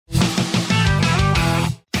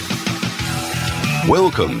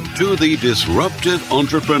Welcome to the Disruptive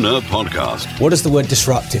Entrepreneur Podcast. What does the word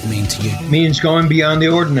disruptive mean to you? It means going beyond the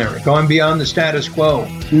ordinary, going beyond the status quo.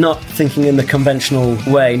 Not thinking in the conventional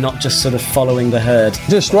way, not just sort of following the herd.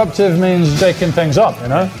 Disruptive means shaking things up, you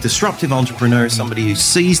know? Disruptive entrepreneur is somebody who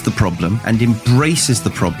sees the problem and embraces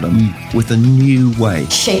the problem with a new way.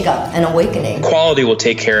 Shake up and awakening. Quality will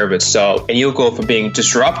take care of itself, and you'll go from being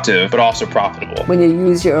disruptive but also profitable. When you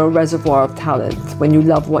use your reservoir of talent, when you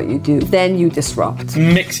love what you do, then you disrupt.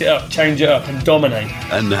 Mix it up, change it up, and dominate.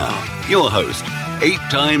 And now, your host, 8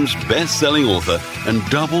 times best-selling author and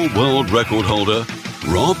double world record holder,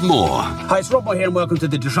 Rob Moore. Hi, it's Rob Moore here and welcome to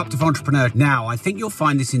the Disruptive Entrepreneur. Now, I think you'll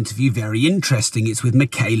find this interview very interesting. It's with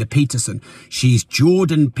Mikhaila Peterson. She's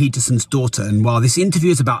Jordan Peterson's daughter, and while this interview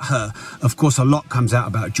is about her, of course, a lot comes out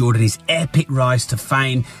about Jordan, his epic rise to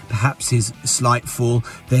fame, perhaps his slight fall,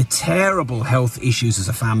 their terrible health issues as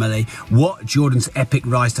a family, what Jordan's epic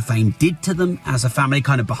rise to fame did to them as a family,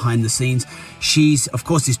 kind of behind the scenes. She's, of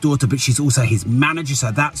course, his daughter, but she's also his manager, so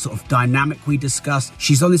that sort of dynamic we discussed.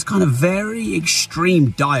 She's on this kind of very extreme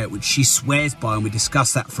diet, which she swears by, and we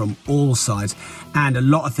discuss that from all sides, and a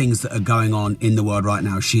lot of things that are going on in the world right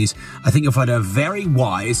now. I think you'll find her very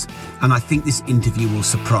wise, and I think this interview will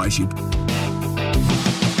surprise you.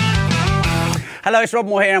 Hello, it's Rob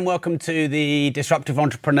Moore here, and welcome to the Disruptive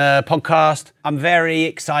Entrepreneur Podcast. I'm very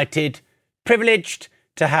excited, privileged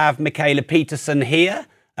to have Mikhaila Peterson here.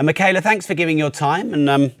 And Mikhaila, thanks for giving your time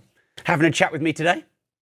and having a chat with me today.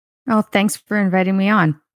 Oh, thanks for inviting me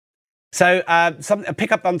on. So,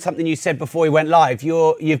 pick up on something you said before we went live.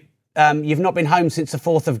 You've not been home since the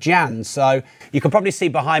 4th of Jan. So you can probably see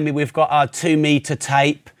behind me, we've got our 2-meter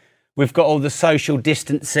tape. We've got all the social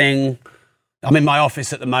distancing. I'm in my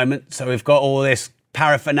office at the moment, so we've got all this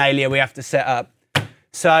paraphernalia we have to set up.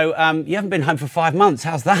 So you haven't been home for 5 months.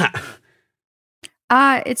 How's that?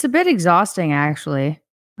 It's a bit exhausting, actually.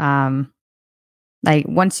 Like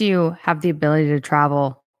once you have the ability to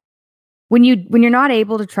travel, when you're not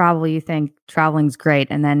able to travel, you think traveling's great.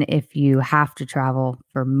 And then if you have to travel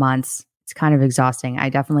for months, it's kind of exhausting. I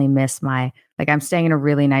definitely miss I'm staying in a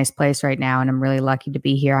really nice place right now and I'm really lucky to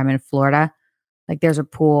be here. I'm in Florida. Like there's a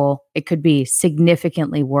pool. It could be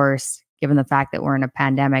significantly worse given the fact that we're in a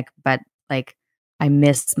pandemic, but like I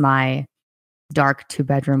miss my dark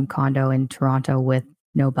 2-bedroom condo in Toronto with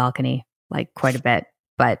no balcony, like quite a bit,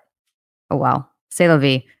 but oh well, c'est la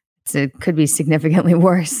vie. It could be significantly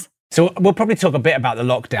worse. So we'll probably talk a bit about the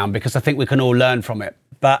lockdown because I think we can all learn from it.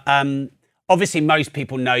 But obviously most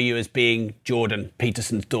people know you as being Jordan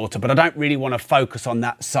Peterson's daughter, but I don't really want to focus on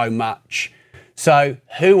that so much. So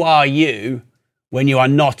who are you when you are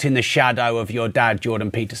not in the shadow of your dad, Jordan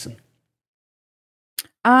Peterson?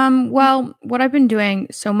 Well, what I've been doing,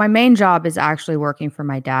 so my main job is actually working for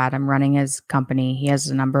my dad. I'm running his company. He has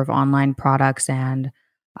a number of online products and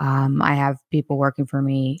I have people working for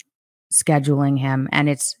me, scheduling him, and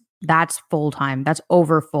that's full time. That's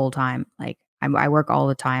over full time. Like I work all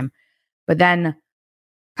the time. But then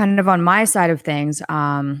kind of on my side of things,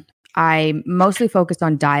 I mostly focused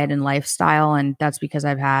on diet and lifestyle. And that's because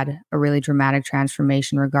I've had a really dramatic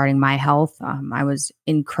transformation regarding my health. I was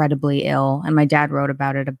incredibly ill and my dad wrote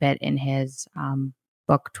about it a bit in his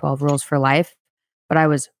book, 12 Rules for Life. But I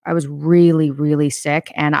was really, really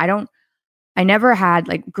sick. And I never had,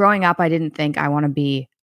 like growing up, I didn't think I want to be,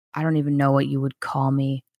 I don't even know what you would call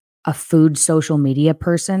me, a food social media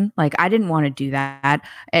person. Like I didn't want to do that.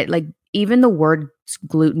 Even the word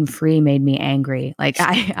gluten-free made me angry. Like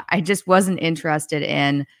I just wasn't interested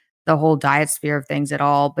in the whole diet sphere of things at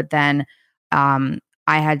all. But then I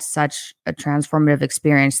had such a transformative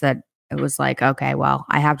experience that it was like, okay, well,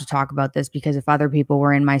 I have to talk about this because if other people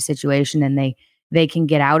were in my situation and they can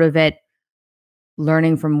get out of it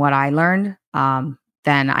learning from what I learned,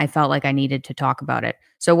 then I felt like I needed to talk about it.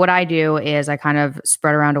 So what I do is I kind of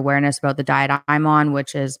spread around awareness about the diet I'm on,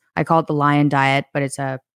 which is, I call it the Lion Diet, but it's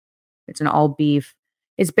an all beef.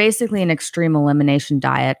 It's basically an extreme elimination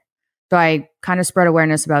diet. So I kind of spread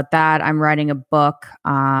awareness about that. I'm writing a book.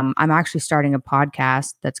 I'm actually starting a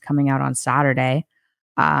podcast that's coming out on Saturday.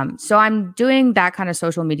 So I'm doing that kind of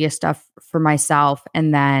social media stuff for myself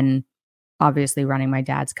and then obviously running my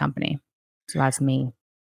dad's company. So that's me.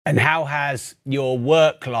 And how has your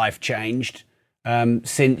work life changed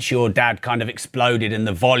since your dad kind of exploded and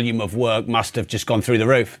the volume of work must have just gone through the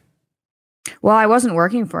roof? Well, I wasn't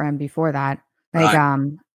working for him before that. Like,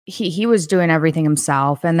 right. He was doing everything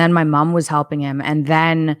himself. And then my mom was helping him. And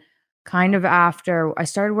then kind of after I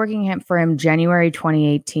started working for him January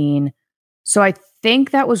 2018. So I think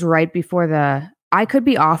that was right before I could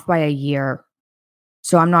be off by a year.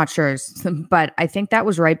 So I'm not sure, but I think that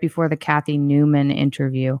was right before the Kathy Newman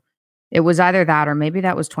interview. It was either that or maybe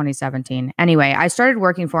that was 2017. Anyway, I started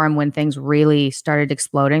working for him when things really started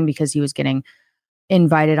exploding because he was getting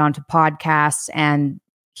invited onto podcasts and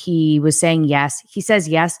he was saying yes. He says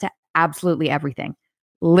yes to absolutely everything,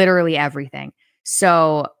 literally everything.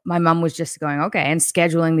 So my mom was just going, okay, and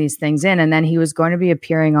scheduling these things in. And then he was going to be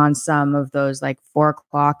appearing on some of those like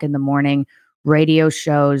 4:00 in the morning radio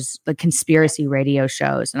shows, the conspiracy radio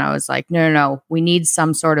shows. And I was like, no, we need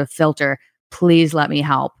some sort of filter. Please let me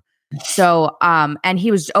help. So, and he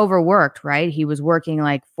was overworked, right? He was working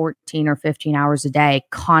like 14 or 15 hours a day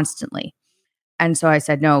constantly. And so I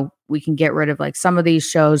said, no, we can get rid of like some of these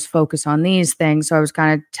shows, focus on these things. So I was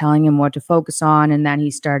kind of telling him what to focus on. And then he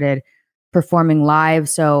started performing live.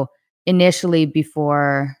 So initially,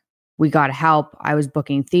 before we got help, I was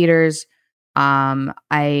booking theaters.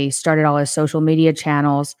 I started all his social media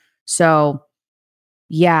channels. So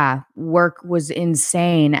yeah, work was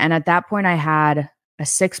insane. And at that point I had a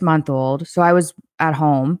 6-month-old. So I was at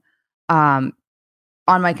home, on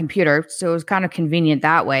my computer. So it was kind of convenient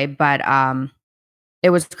that way, but, it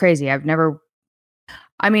was crazy.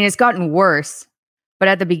 It's gotten worse, but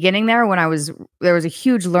at the beginning there was a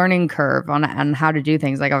huge learning curve on how to do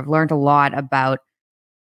things. Like I've learned a lot about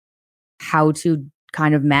how to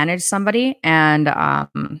kind of manage somebody. And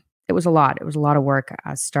it was a lot. It was a lot of work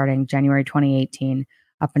starting January 2018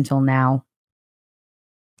 up until now.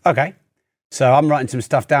 Okay. So I'm writing some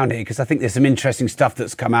stuff down here because I think there's some interesting stuff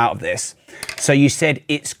that's come out of this. So you said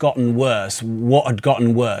it's gotten worse. What had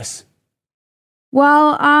gotten worse?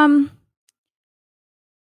 Well,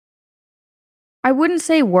 I wouldn't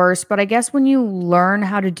say worse, but I guess when you learn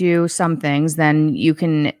how to do some things, then you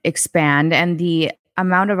can expand. And the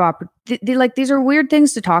amount of like these are weird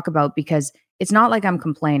things to talk about because it's not like I'm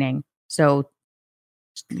complaining. So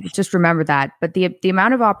just remember that. But the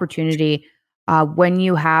amount of opportunity when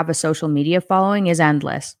you have a social media following is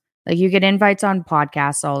endless. Like you get invites on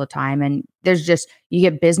podcasts all the time, and you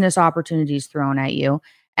get business opportunities thrown at you.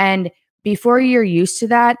 And before you're used to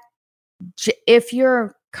that, if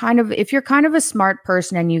you're kind of a smart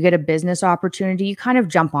person and you get a business opportunity, you kind of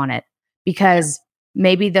jump on it because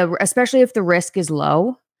maybe especially if the risk is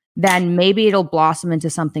low, then maybe it'll blossom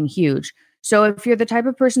into something huge. So if you're the type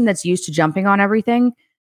of person that's used to jumping on everything,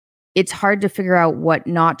 it's hard to figure out what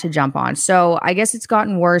not to jump on. So I guess it's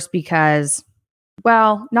gotten worse because,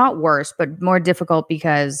 well, not worse, but more difficult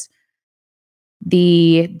because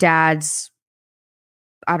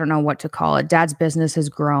I don't know what to call it. Dad's business has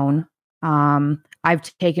grown.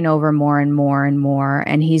 I've taken over more and more and more,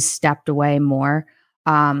 and he's stepped away more.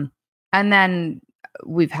 And then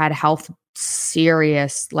we've had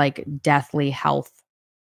serious, like deathly health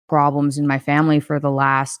problems in my family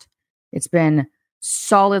it's been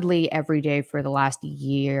solidly every day for the last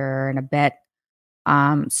year and a bit.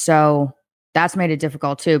 So that's made it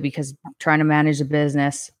difficult too, because trying to manage a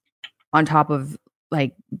business on top of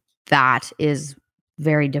like that is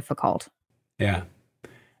very difficult. Yeah.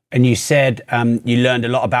 And you said you learned a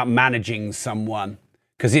lot about managing someone,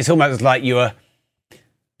 because it's almost like you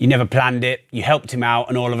never planned it, you helped him out,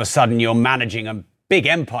 and all of a sudden you're managing a big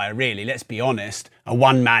empire, really, let's be honest, a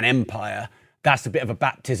one-man empire. That's a bit of a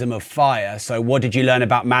baptism of fire. So what did you learn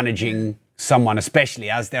about managing someone, especially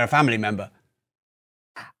as they're a family member?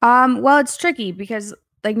 Well, it's tricky because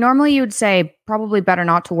like normally you would say probably better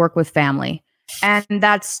not to work with family. And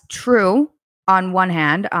that's true on one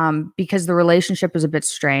hand, because the relationship is a bit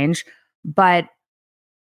strange, but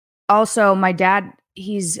also my dad,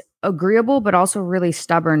 he's agreeable, but also really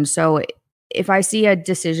stubborn. So if I see a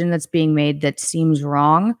decision that's being made that seems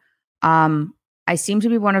wrong, I seem to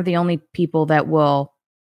be one of the only people that will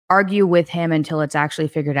argue with him until it's actually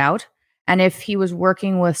figured out. And if he was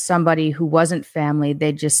working with somebody who wasn't family,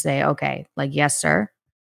 they'd just say, okay, like, yes, sir,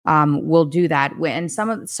 we'll do that. And some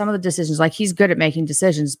of the decisions, like he's good at making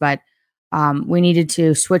decisions, but we needed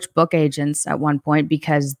to switch book agents at one point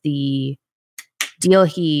because the deal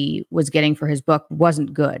he was getting for his book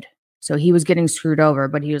wasn't good. So he was getting screwed over,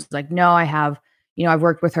 but he was like, no, I've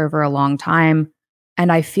worked with her for a long time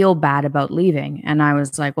and I feel bad about leaving. And I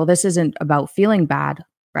was like, well, this isn't about feeling bad,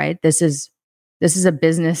 right? This is a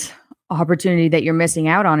business opportunity that you're missing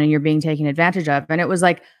out on and you're being taken advantage of. And it was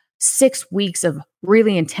like 6 weeks of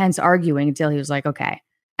really intense arguing until he was like, okay.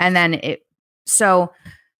 And then it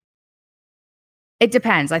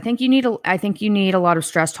depends. I think you need a lot of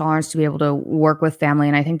stress tolerance to be able to work with family.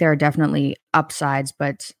 And I think there are definitely upsides,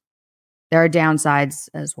 but there are downsides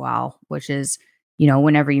as well, which is,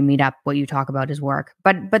 whenever you meet up, what you talk about is work.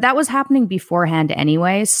 But that was happening beforehand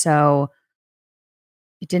anyway. So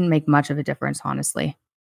it didn't make much of a difference, honestly.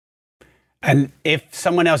 And if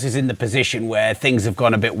someone else is in the position where things have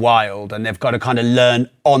gone a bit wild and they've got to kind of learn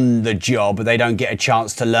on the job, they don't get a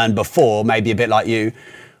chance to learn before, maybe a bit like you,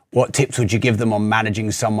 what tips would you give them on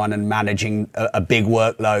managing someone and managing a big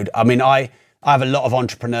workload? I mean, I have a lot of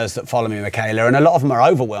entrepreneurs that follow me, Mikhaila, and a lot of them are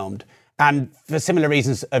overwhelmed. And for similar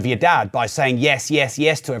reasons of your dad, by saying yes, yes,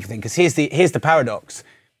 yes to everything. Because here's the paradox.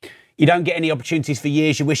 You don't get any opportunities for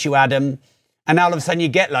years, you wish you had them, and now all of a sudden you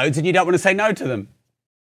get loads and you don't want to say no to them.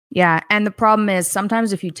 Yeah, and the problem is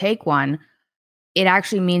sometimes if you take one, it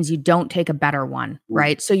actually means you don't take a better one,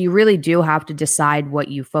 right? So you really do have to decide what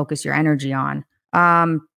you focus your energy on.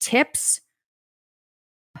 Tips,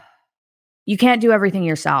 you can't do everything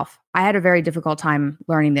yourself. I had a very difficult time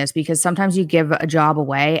learning this because sometimes you give a job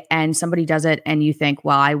away and somebody does it and you think,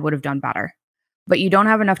 well, I would have done better. But you don't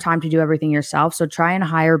have enough time to do everything yourself. So try and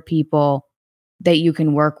hire people that you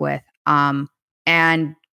can work with.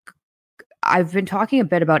 And I've been talking a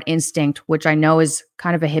bit about instinct, which I know is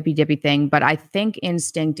kind of a hippy-dippy thing, but I think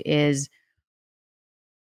instinct is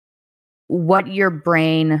what your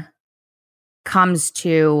brain comes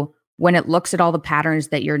to when it looks at all the patterns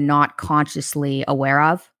that you're not consciously aware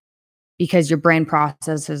of, because your brain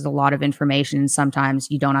processes a lot of information and sometimes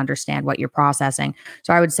you don't understand what you're processing.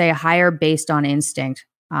 So I would say hire based on instinct.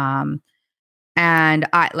 And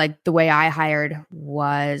I like the way I hired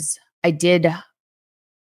was I did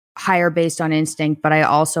hire based on instinct, but I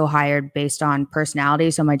also hired based on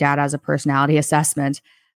personality. So my dad has a personality assessment.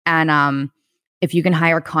 And if you can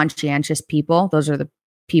hire conscientious people, those are the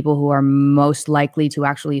people who are most likely to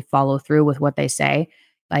actually follow through with what they say.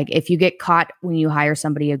 Like if you get caught when you hire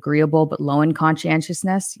somebody agreeable but low in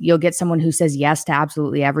conscientiousness, you'll get someone who says yes to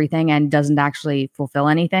absolutely everything and doesn't actually fulfill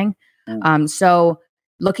anything. So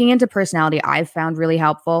looking into personality, I've found really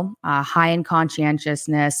helpful, high in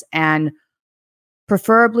conscientiousness and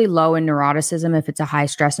preferably low in neuroticism if it's a high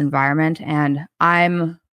stress environment. And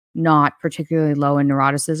I'm not particularly low in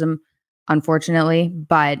neuroticism, unfortunately,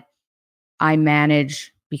 but I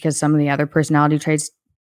manage because some of the other personality traits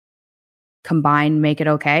combined make it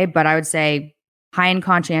okay. But I would say high in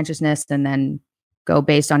conscientiousness and then go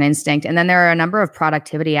based on instinct. And then there are a number of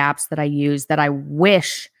productivity apps that I use that I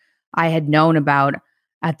wish I had known about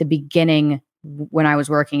at the beginning when I was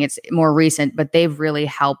working. It's more recent, but they've really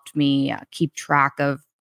helped me keep track of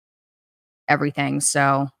everything.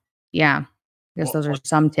 So yeah, I guess those are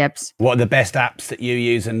some tips. What are the best apps that you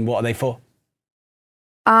use and what are they for?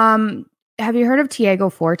 Have you heard of Tiago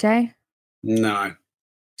Forte? No.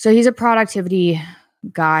 So he's a productivity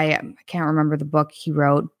guy. I can't remember the book he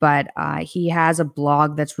wrote, but he has a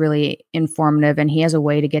blog that's really informative and he has a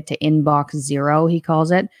way to get to inbox zero, he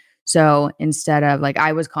calls it. So instead of like,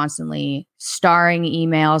 I was constantly starring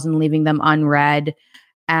emails and leaving them unread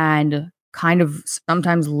and kind of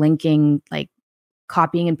sometimes linking, like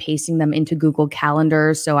copying and pasting them into Google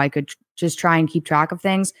Calendar so I could just try and keep track of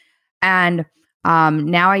things. And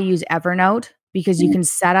now I use Evernote because you can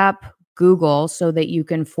set up Google so that you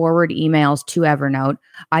can forward emails to Evernote.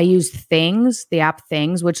 I use Things, the app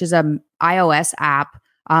Things, which is an iOS app,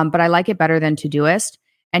 but I like it better than Todoist.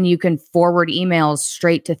 And you can forward emails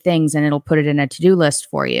straight to Things and it'll put it in a to-do list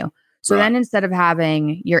for you. So then instead of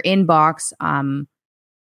having your inbox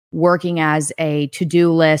working as a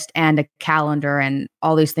to-do list and a calendar and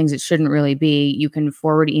all these things it shouldn't really be, you can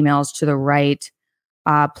forward emails to the right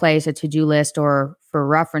place, a to-do list or for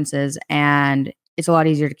references. And it's a lot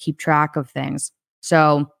easier to keep track of things.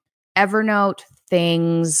 So Evernote,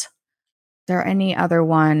 Things. Is there any other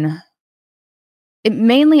one?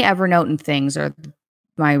 Mainly Evernote and Things are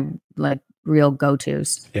my like real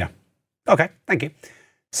go-tos. Yeah. Okay. Thank you.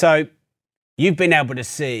 So you've been able to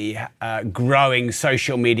see growing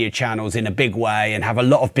social media channels in a big way and have a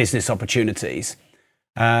lot of business opportunities.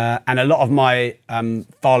 And a lot of my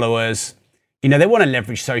followers, you know, they want to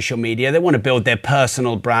leverage social media. They want to build their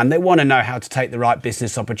personal brand. They want to know how to take the right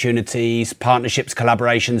business opportunities, partnerships,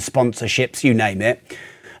 collaborations, sponsorships, you name it.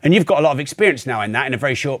 And you've got a lot of experience now in that in a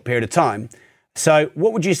very short period of time. So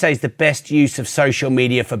what would you say is the best use of social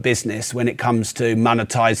media for business when it comes to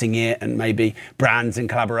monetizing it and maybe brands and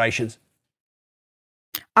collaborations?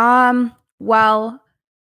 Well,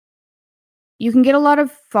 you can get a lot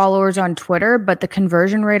of followers on Twitter, but the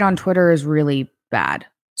conversion rate on Twitter is really bad.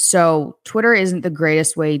 So Twitter isn't the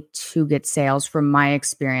greatest way to get sales from my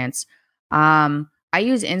experience. I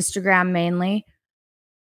use Instagram mainly.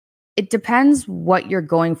 It depends what you're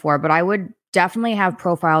going for, but I would definitely have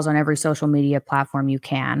profiles on every social media platform you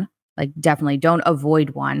can. Like definitely don't avoid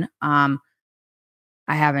one. I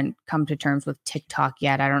haven't come to terms with TikTok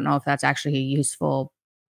yet. I don't know if that's actually useful.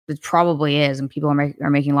 It probably is, and people are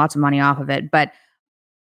making lots of money off of it, but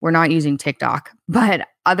we're not using TikTok. But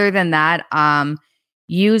other than that,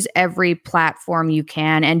 use every platform you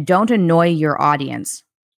can and don't annoy your audience.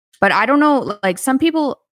 But I don't know, like some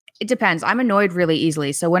people, it depends. I'm annoyed really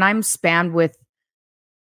easily. So when I'm spammed with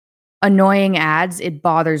annoying ads, it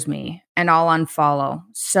bothers me and I'll unfollow.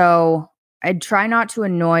 So I'd try not to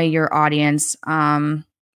annoy your audience.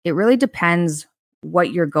 It really depends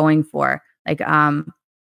what you're going for. Like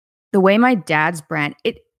the way my dad's brand,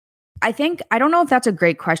 I don't know if that's a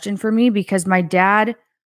great question for me because my dad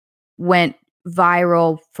went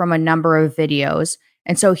viral from a number of videos.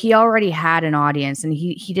 And so he already had an audience and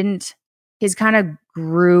his kind of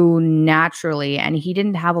grew naturally and he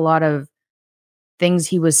didn't have a lot of things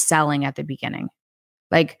he was selling at the beginning.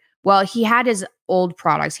 Like, well, he had his old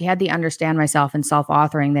products. He had the Understand Myself and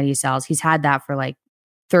self-authoring that he sells. He's had that for like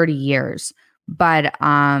 30 years. But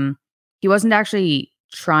he wasn't actually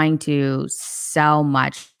trying to sell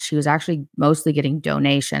much. She was actually mostly getting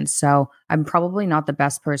donations. So I'm probably not the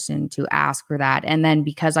best person to ask for that. And then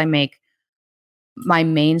because my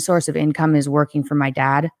main source of income is working for my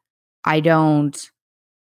dad, I don't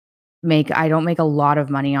make a lot of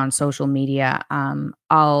money on social media.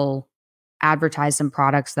 I'll advertise some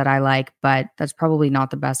products that I like, but that's probably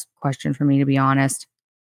not the best question for me, to be honest.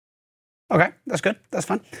 Okay, that's good. That's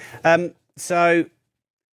fine. So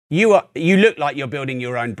you look like you're building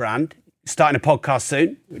your own brand, starting a podcast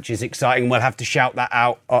soon, which is exciting. We'll have to shout that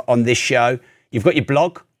out on this show. You've got your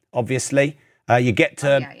blog, obviously. You get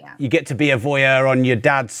to be a voyeur on your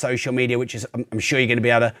dad's social media, which is I'm sure you're going to be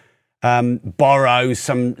able to borrow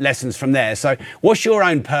some lessons from there. So what's your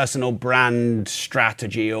own personal brand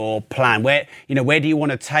strategy or plan? Where do you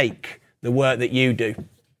want to take the work that you do?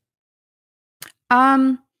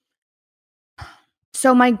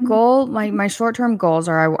 So my goal, my short-term goals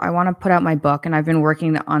are I want to put out my book, and I've been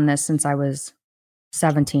working on this since I was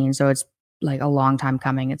 17. So it's like a long time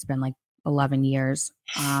coming. It's been like 11 years.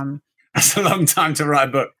 That's a long time to write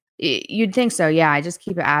a book. You'd think so. Yeah. I just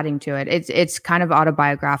keep adding to it. It's kind of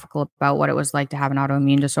autobiographical about what it was like to have an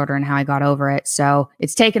autoimmune disorder and how I got over it. So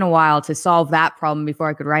it's taken a while to solve that problem before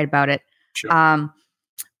I could write about it. Sure.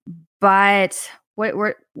 But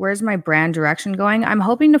where's my brand direction going? I'm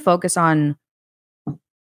hoping to focus on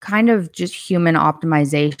kind of just human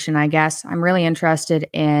optimization, I guess. I'm really interested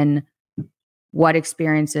in what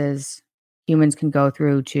experiences humans can go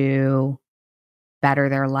through to better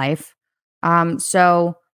their life.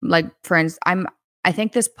 So like, for instance, I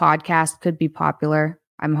think this podcast could be popular.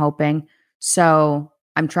 I'm hoping. So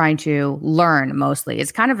I'm trying to learn mostly.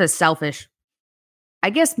 It's kind of a selfish, I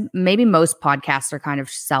guess maybe most podcasts are kind of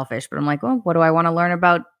selfish, but I'm like, well, what do I want to learn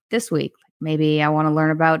about this week? Maybe I want to learn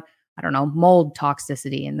about, I don't know, mold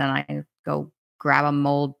toxicity. And then I go grab a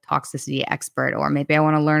mold toxicity expert, or maybe I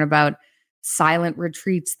want to learn about silent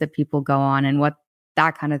retreats that people go on and what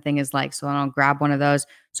that kind of thing is like. So I'll grab one of those.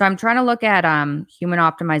 So I'm trying to look at human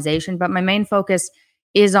optimization, but my main focus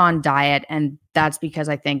is on diet. And that's because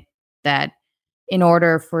I think that in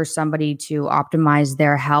order for somebody to optimize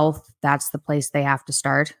their health, that's the place they have to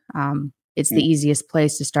start. It's the easiest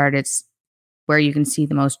place to start. It's where you can see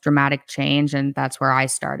the most dramatic change. And that's where I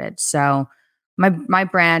started. So my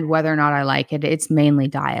brand, whether or not I like it, it's mainly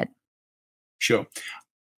diet. Sure.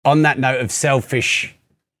 On that note of selfish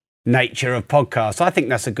nature of podcasts, I think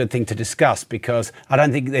that's a good thing to discuss, because I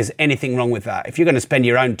don't think there's anything wrong with that. If you're going to spend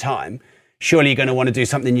your own time, surely you're going to want to do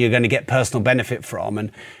something you're going to get personal benefit from.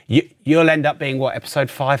 And you'll end up being what,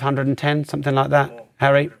 episode 510, something like that,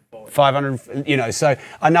 Harry? 500, so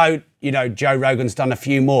I know, Joe Rogan's done a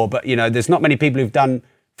few more, but, there's not many people who've done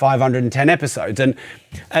 510 episodes. And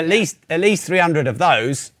at least 300 of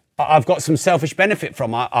those, I've got some selfish benefit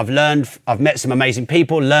from. I've met some amazing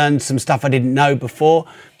people, learned some stuff I didn't know before.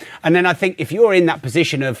 And then I think if you're in that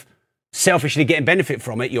position of selfishly getting benefit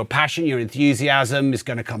from it, your passion, your enthusiasm is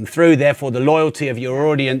going to come through. Therefore, the loyalty of your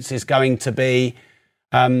audience is going to be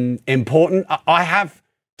important. I have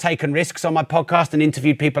taken risks on my podcast and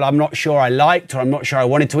interviewed people I'm not sure I liked or I'm not sure I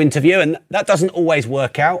wanted to interview. And that doesn't always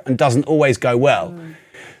work out and doesn't always go well.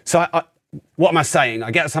 So what am I saying?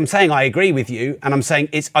 I'm saying I agree with you, and I'm saying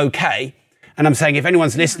it's okay. And I'm saying if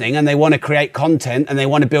anyone's listening and they want to create content and they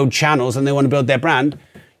want to build channels and they want to build their brand,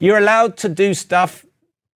 you're allowed to do stuff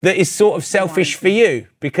that is sort of selfish for you,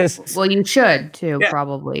 because... Well, you should too,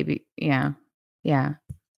 probably. Yeah.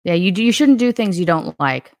 You shouldn't do things you don't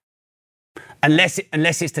like. Unless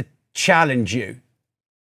it's to challenge you.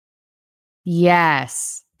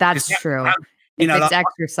 Yes, that's true. If it's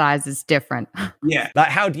exercise, it's different. Yeah. Like,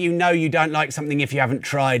 how do you know you don't like something if you haven't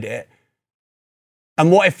tried it?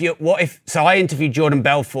 And what if, so I interviewed Jordan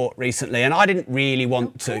Belfort recently and I didn't really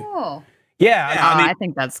want to. Cool. Yeah. I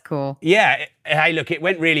think that's cool. Yeah. Hey, look, it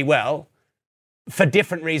went really well. for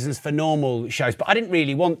different reasons for normal shows, but I didn't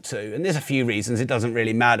really want to. And there's a few reasons, it doesn't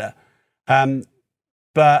really matter.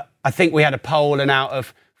 But I think we had a poll, and out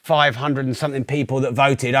of 500 and something people that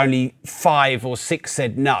voted, only 5 or 6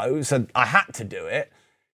 said no. So I had to do it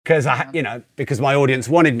because because my audience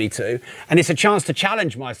wanted me to. And it's a chance to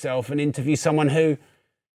challenge myself and interview someone who,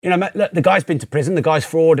 look, the guy's been to prison, the guy's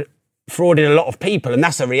frauded a lot of people, and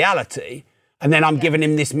that's a reality. And then I'm giving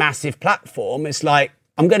him this massive platform. It's like,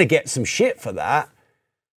 I'm going to get some shit for that.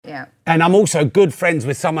 Yeah. And I'm also good friends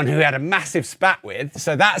with someone who had a massive spat with.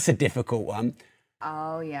 So that's a difficult one.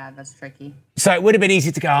 Oh, yeah, that's tricky. So it would have been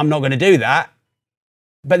easy to go, I'm not going to do that.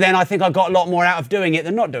 But then I think I got a lot more out of doing it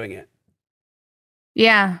than not doing it.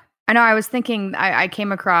 Yeah. I know. I was thinking, I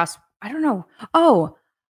came across, I don't know. Oh,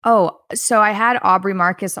 so I had Aubrey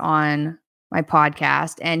Marcus on my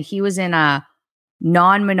podcast, and he was in a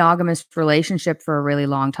non-monogamous relationship for a really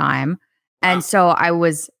long time. And so I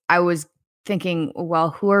was thinking,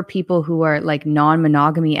 well, who are people who are like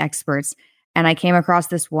non-monogamy experts? And I came across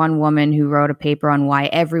this one woman who wrote a paper on why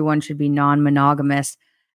everyone should be non-monogamous.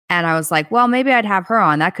 And I was like, well, maybe I'd have her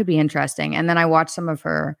on. That could be interesting. And then I watched some of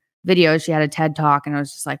her videos. She had a TED Talk, and I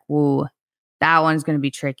was just like, whoa, that one's going to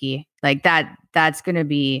be tricky. Like that's going to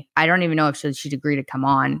be, I don't even know if she'd agree to come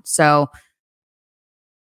on. So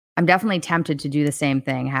I'm definitely tempted to do the same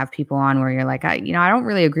thing, have people on where you're like, I don't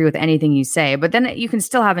really agree with anything you say, but then you can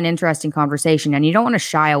still have an interesting conversation, and you don't want to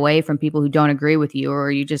shy away from people who don't agree with you,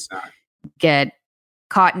 or you just get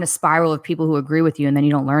caught in a spiral of people who agree with you, and then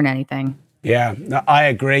you don't learn anything. Yeah, no, I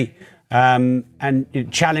agree. And you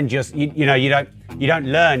challenge us. You don't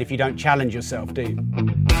learn if you don't challenge yourself, do you?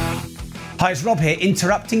 Hi, it's Rob here,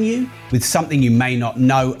 interrupting you with something you may not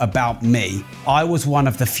know about me. I was one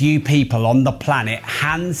of the few people on the planet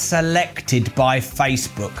hand-selected by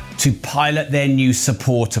Facebook to pilot their new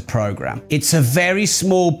supporter program. It's a very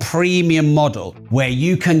small premium model where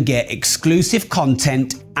you can get exclusive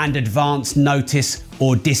content and advance notice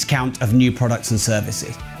or discount of new products and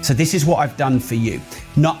services. So this is what I've done for you.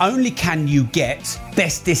 Not only can you get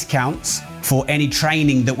best discounts for any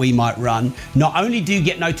training that we might run, not only do you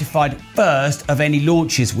get notified first of any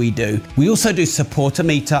launches we do, we also do supporter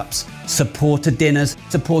meetups, supporter dinners,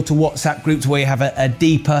 supporter WhatsApp groups where you have a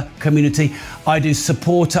deeper community. I do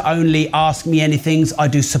supporter only Ask Me Anythings. I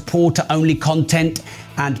do supporter only content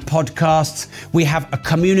and podcasts. We have a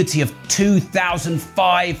community of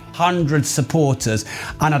 2,500 supporters,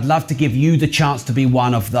 and I'd love to give you the chance to be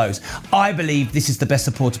one of those. I believe this is the best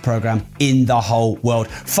supporter program in the whole world.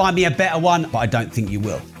 Find me a better one, but I don't think you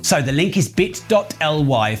will. So the link is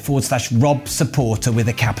bit.ly/Rob Supporter with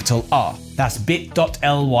a capital R. That's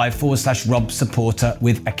bit.ly/Rob Supporter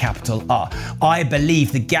with a capital R. I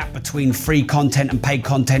believe the gap between free content and paid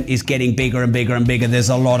content is getting bigger and bigger and bigger. There's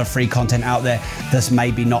a lot of free content out there that's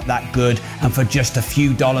maybe not that good. And for just a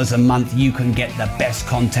few dollars a month, you can get the best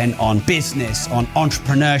content on business, on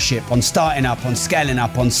entrepreneurship, on starting up, on scaling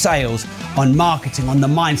up, on sales, on marketing, on the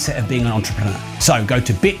mindset of being an entrepreneur. So go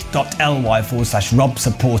to bit.ly/Rob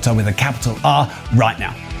Supporter with a capital R right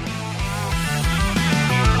now.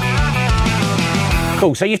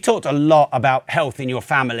 Cool. So you've talked a lot about health in your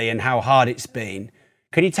family and how hard it's been.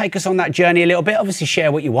 Can you take us on that journey a little bit? Obviously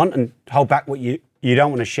share what you want and hold back what you don't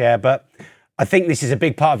want to share. But I think this is a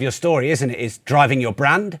big part of your story, isn't it? Is driving your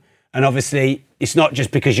brand. And obviously it's not just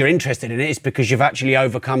because you're interested in it. It's because you've actually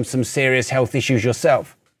overcome some serious health issues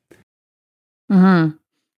yourself. Mm-hmm.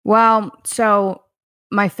 Well, so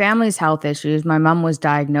my family's health issues, my mom was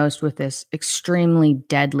diagnosed with this extremely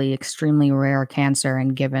deadly, extremely rare cancer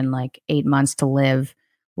and given like 8 months to live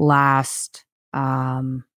last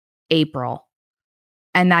April.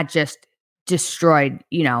 And that just destroyed,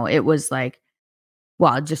 it was like,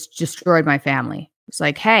 well, it just destroyed my family. It's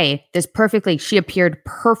like, hey, she appeared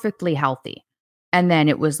perfectly healthy. And then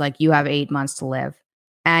it was like, you have 8 months to live.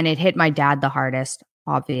 And it hit my dad the hardest,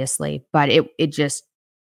 obviously. But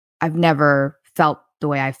I've never felt the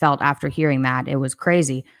way I felt after hearing that. It was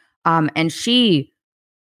crazy. And she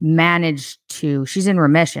managed she's in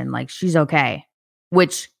remission, like she's okay,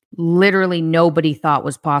 which literally nobody thought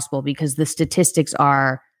was possible because the statistics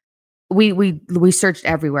are, we searched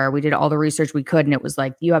everywhere. We did all the research we could, and it was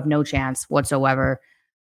like, you have no chance whatsoever.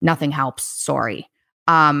 Nothing helps. Sorry.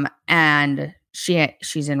 And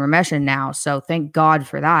she's in remission now. So thank God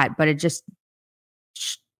for that. But it just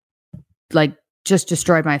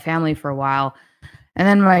destroyed my family for a while. And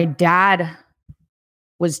then my dad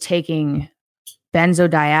was taking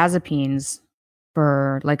benzodiazepines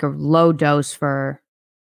for like a low dose for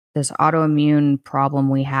this autoimmune problem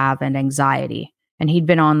we have and anxiety. And he'd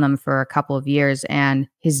been on them for a couple of years, and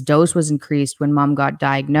his dose was increased when mom got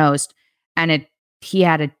diagnosed. And he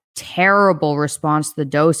had terrible response to the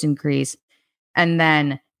dose increase, and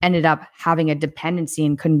then ended up having a dependency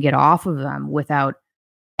and couldn't get off of them without.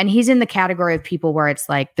 And he's in the category of people where it's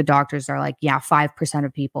like the doctors are like, yeah, 5%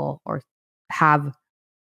 of people or have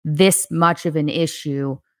this much of an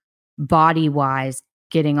issue body-wise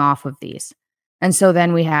getting off of these. And so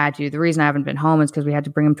then we had to, the reason I haven't been home is because we had to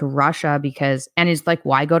bring him to Russia and he's like,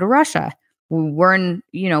 why go to Russia? We're in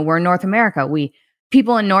North America.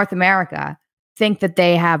 People in North America think that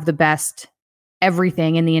they have the best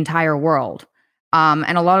everything in the entire world.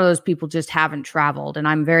 And a lot of those people just haven't traveled. And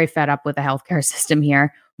I'm very fed up with the healthcare system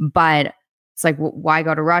here, but it's like, why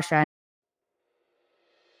go to Russia?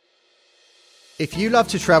 If you love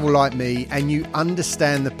to travel like me and you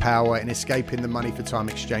understand the power in escaping the money for time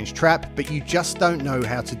exchange trap, but you just don't know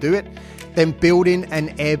how to do it, then building an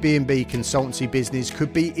Airbnb consultancy business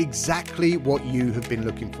could be exactly what you have been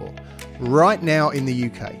looking for. Right now in the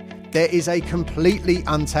UK, there is a completely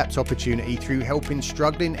untapped opportunity through helping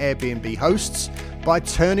struggling Airbnb hosts by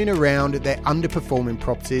turning around their underperforming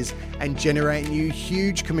properties and generating you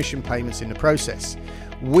huge commission payments in the process.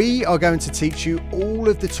 We are going to teach you all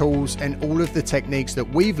of the tools and all of the techniques that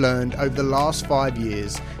we've learned over the last 5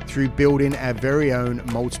 years through building our very own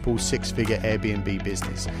multiple six-figure Airbnb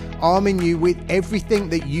business, arming you with everything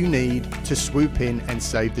that you need to swoop in and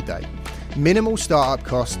save the day. Minimal startup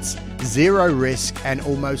costs, zero risk, and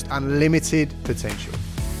almost unlimited potential.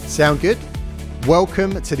 Sound good?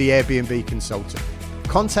 Welcome to the Airbnb Consultant.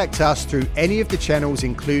 Contact us through any of the channels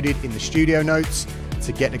included in the studio notes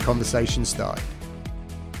to get the conversation started.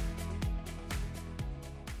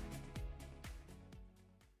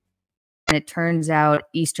 And it turns out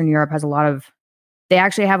Eastern Europe they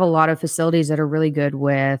actually have a lot of facilities that are really good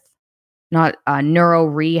with not neuro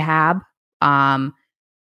rehab,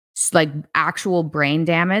 like actual brain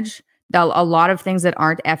damage. A lot of things that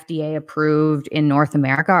aren't FDA approved in North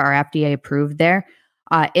America are FDA approved there.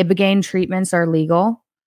 Ibogaine treatments are legal.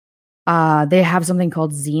 They have something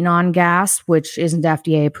called xenon gas, which isn't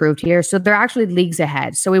FDA approved here. So they're actually leagues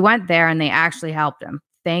ahead. So we went there and they actually helped him.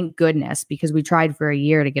 Thank goodness, because we tried for a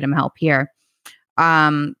year to get him help here.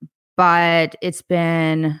 But it's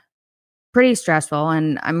been pretty stressful,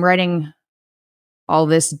 and I'm writing all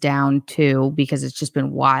this down too, because it's just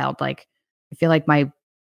been wild. Like, I feel like my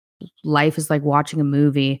life is like watching a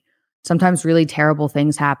movie. Sometimes really terrible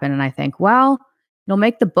things happen, and I think, well, it'll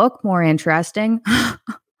make the book more interesting.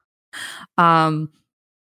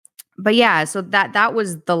 But yeah, so that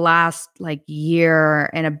was the last like year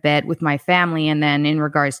and a bit with my family. And then in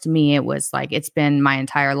regards to me, it was like, it's been my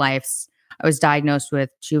entire life. I was diagnosed with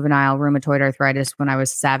juvenile rheumatoid arthritis when I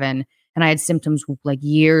was 7, and I had symptoms like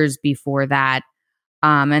years before that.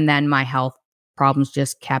 And then my health problems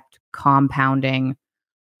just kept compounding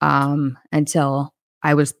until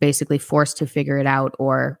I was basically forced to figure it out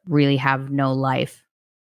or really have no life.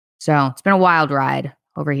 So it's been a wild ride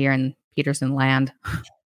over here in Peterson land.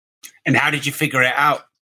 And how did you figure it out?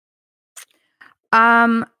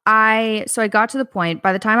 I got to the point,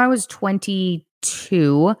 by the time I was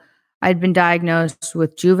 22, I'd been diagnosed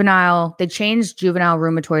with they changed juvenile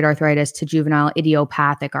rheumatoid arthritis to juvenile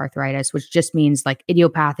idiopathic arthritis, which just means like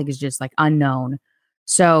idiopathic is just like unknown.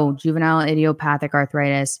 So juvenile idiopathic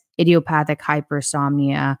arthritis, idiopathic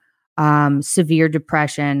hypersomnia, severe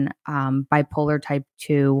depression, bipolar type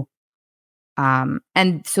 2.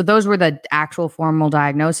 And so those were the actual formal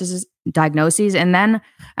diagnoses. And then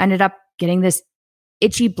I ended up getting this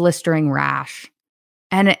itchy blistering rash.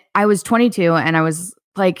 And I was 22 and I was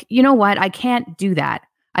like, you know what? I can't do that.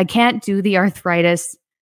 I can't do the arthritis,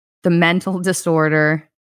 the mental disorder,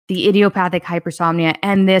 the idiopathic hypersomnia,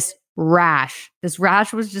 and this rash. This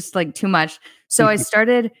rash was just like too much. So I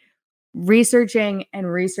started researching. And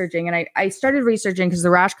I started researching because the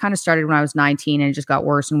rash kind of started when I was 19 and it just got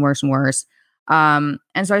worse and worse and worse. And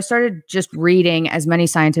so I started just reading as many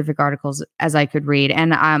scientific articles as I could read.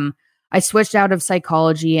 And I switched out of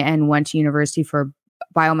psychology and went to university for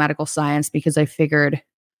biomedical science because I figured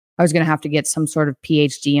I was going to have to get some sort of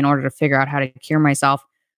PhD in order to figure out how to cure myself.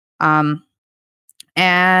 And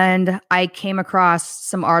I came across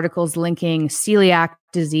some articles linking celiac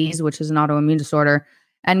disease, which is an autoimmune disorder,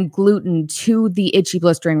 and gluten to the itchy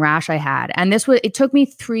blistering rash I had. And it took me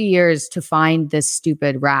 3 years to find this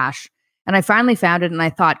stupid rash. And I finally found it and I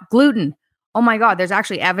thought, gluten. Oh my God, there's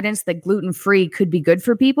actually evidence that gluten-free could be good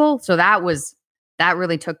for people. So that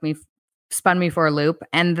really spun me for a loop.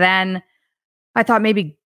 And then I thought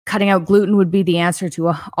maybe cutting out gluten would be the answer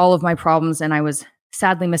to all of my problems. And I was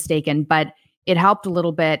sadly mistaken, but it helped a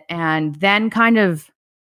little bit. And then kind of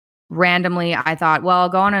randomly, I thought, well, I'll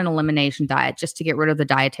go on an elimination diet just to get rid of the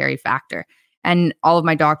dietary factor. And all of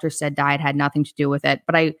my doctors said diet had nothing to do with it.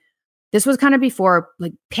 But this was kind of before,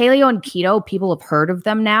 like, paleo and keto, people have heard of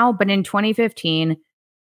them now, but in 2015,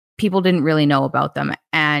 people didn't really know about them,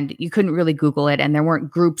 and you couldn't really Google it, and there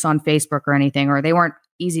weren't groups on Facebook or anything, or they weren't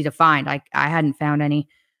easy to find. I hadn't found any.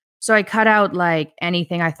 So I cut out like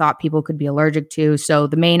anything I thought people could be allergic to. So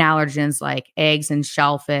the main allergens like eggs and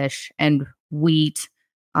shellfish and wheat,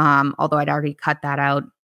 although I'd already cut that out.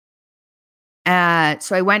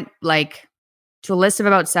 So I went like to a list of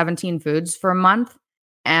about 17 foods for a month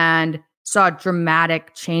and saw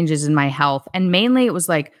dramatic changes in my health. And mainly it was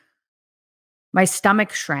like my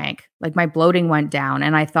stomach shrank, like my bloating went down.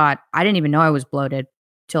 And I thought, I didn't even know I was bloated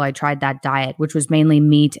till I tried that diet, which was mainly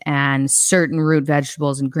meat and certain root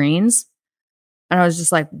vegetables and greens. And I was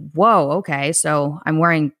just like, whoa, okay. So I'm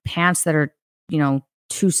wearing pants that are,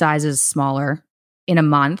 2 sizes smaller in a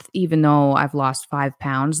month, even though I've lost 5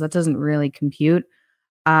 pounds. That doesn't really compute.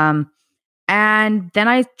 And then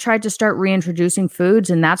I tried to start reintroducing foods,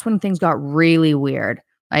 and that's when things got really weird.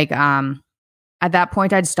 Like, at that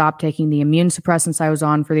point, I'd stopped taking the immune suppressants I was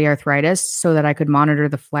on for the arthritis so that I could monitor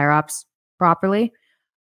the flare-ups properly.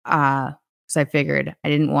 So I figured I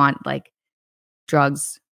didn't want like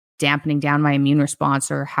drugs dampening down my immune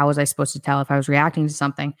response, or how was I supposed to tell if I was reacting to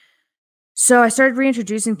something? So I started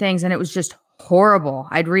reintroducing things, and it was just horrible.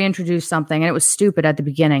 I'd reintroduce something and it was stupid at the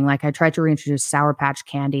beginning. Like I tried to reintroduce Sour Patch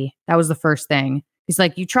candy. That was the first thing. He's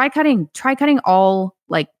like, you try cutting all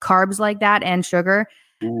like carbs like that and sugar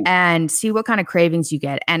and see what kind of cravings you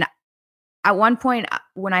get. And at one point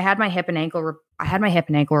when I had my hip and ankle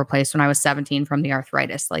replaced when I was 17 from the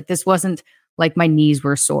arthritis. Like this wasn't like my knees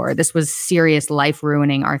were sore. This was serious life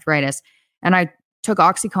ruining arthritis. And I took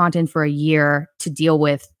OxyContin for a year to deal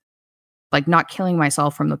with like not killing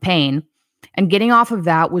myself from the pain. And getting off of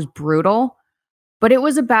that was brutal. But it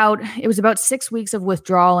was about 6 weeks of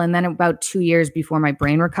withdrawal and then about 2 years before my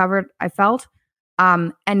brain recovered, I felt.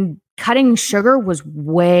 And cutting sugar was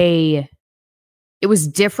it was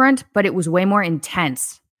different, but it was way more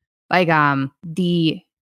intense. Like I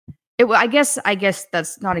guess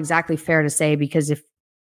that's not exactly fair to say, because if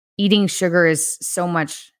eating sugar is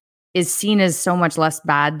seen as so much less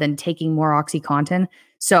bad than taking more OxyContin.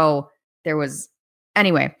 So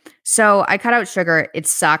anyway, so I cut out sugar. It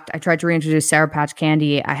sucked. I tried to reintroduce Sour Patch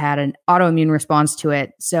candy. I had an autoimmune response to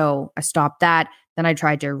it. So I stopped that. Then I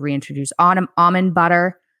tried to reintroduce almond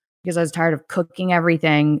butter because I was tired of cooking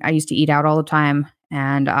everything. I used to eat out all the time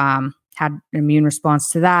and had an immune response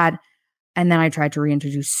to that. And then I tried to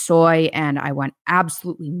reintroduce soy and I went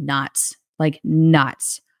absolutely nuts, like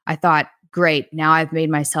nuts. I thought, great, now I've made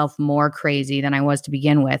myself more crazy than I was to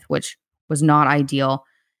begin with, which was not ideal.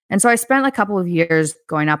 And so I spent a couple of years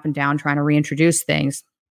going up and down trying to reintroduce things.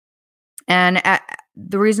 And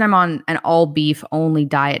the reason I'm on an all beef only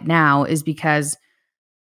diet now is because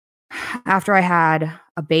after I had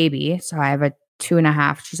a baby, so I have a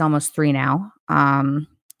 2.5, she's almost 3 now,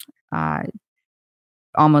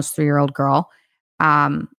 almost 3-year-old girl.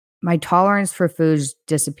 My tolerance for foods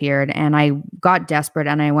disappeared and I got desperate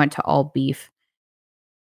and I went to all beef.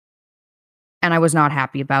 And I was not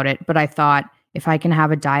happy about it, but I thought if I can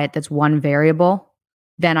have a diet that's one variable,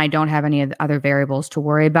 then I don't have any other variables to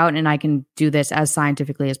worry about and I can do this as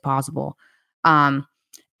scientifically as possible. And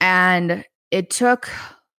it took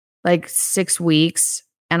like 6 weeks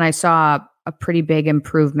and I saw a pretty big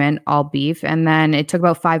improvement, all beef. And then it took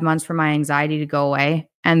about 5 months for my anxiety to go away.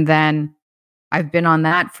 And then I've been on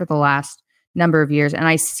that for the last number of years and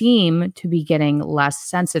I seem to be getting less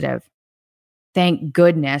sensitive. Thank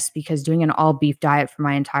goodness, because doing an all beef diet for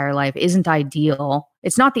my entire life isn't ideal.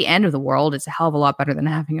 It's not the end of the world. It's a hell of a lot better than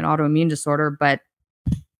having an autoimmune disorder. But,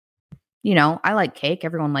 I like cake.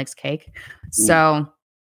 Everyone likes cake. So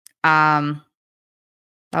that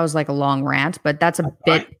was like a long rant, but that's a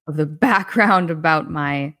bit of the background about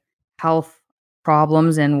my health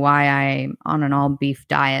problems and why I'm on an all beef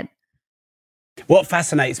diet. What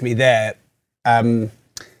fascinates me there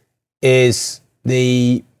is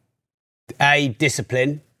the A,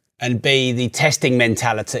 discipline, and B, the testing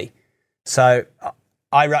mentality. So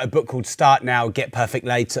I wrote a book called Start Now, Get Perfect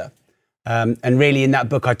Later. And really in that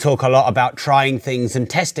book, I talk a lot about trying things and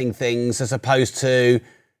testing things as opposed to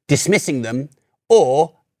dismissing them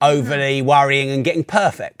or overly worrying and getting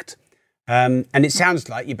perfect. And it sounds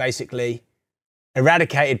like you basically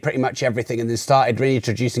eradicated pretty much everything and then started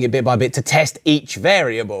reintroducing it bit by bit to test each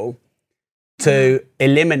variable to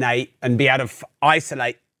eliminate and be able to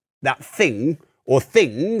isolate that thing or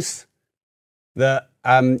things that,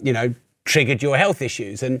 triggered your health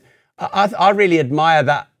issues. And I really admire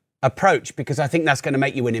that approach because I think that's going to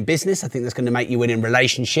make you win in business. I think that's going to make you win in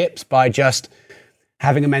relationships by just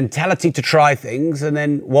having a mentality to try things and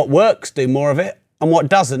then what works, do more of it, and what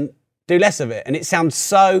doesn't, do less of it. And it sounds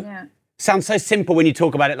so simple when you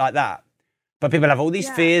talk about it like that. But people have all these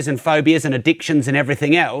fears and phobias and addictions and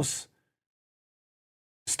everything else.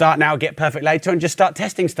 Start now, get perfect later, and just start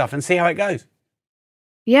testing stuff and see how it goes.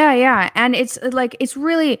 Yeah. And it's like, it's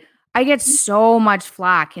really, I get so much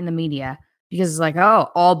flack in the media because it's like,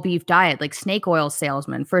 oh, all beef diet, like snake oil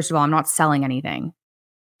salesman. First of all, I'm not selling anything.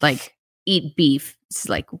 Like, eat beef. It's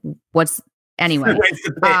like, what's, anyway.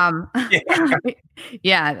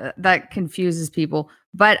 Yeah, that confuses people.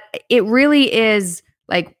 But it really is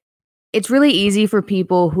like, it's really easy for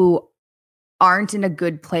people who aren't in a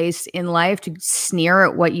good place in life to sneer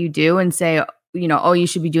at what you do and say, you know, oh, you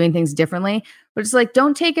should be doing things differently. But it's like,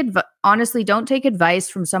 don't take advice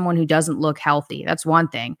from someone who doesn't look healthy. That's one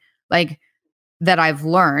thing, like, that I've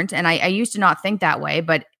learned. And I used to not think that way.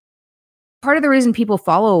 But part of the reason people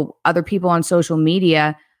follow other people on social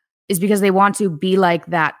media is because they want to be like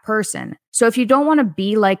that person. So if you don't want to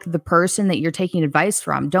be like the person that you're taking advice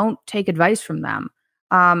from, don't take advice from them.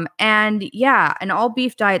 And yeah, an all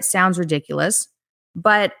beef diet sounds ridiculous,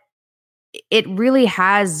 but it really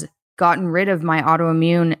has gotten rid of my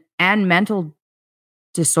autoimmune and mental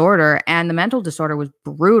disorder. And the mental disorder was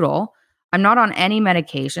brutal. I'm not on any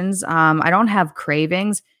medications. I don't have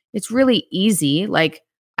cravings. It's really easy. Like,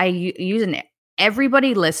 I use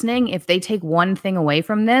everybody listening, if they take one thing away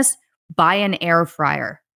from this, buy an air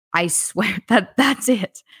fryer. I swear that's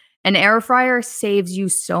it. An air fryer saves you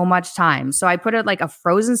so much time. So I put it like a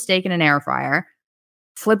frozen steak in an air fryer,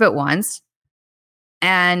 flip it once,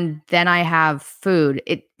 and then I have food.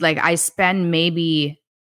 It like I spend maybe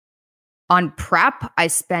 2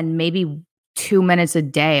 minutes a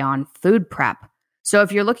day on food prep. So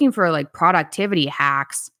if you're looking for like productivity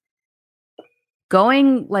hacks,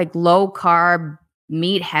 going like low carb,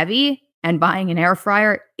 meat heavy and buying an air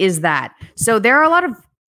fryer is that. So there are a lot of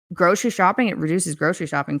grocery shopping. It reduces grocery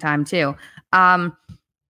shopping time too.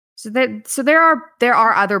 So there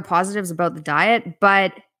are other positives about the diet,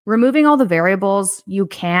 but removing all the variables you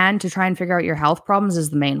can to try and figure out your health problems is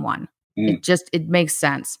the main one. It makes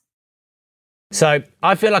sense. So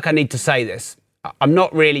I feel like I need to say this. I'm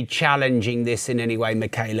not really challenging this in any way,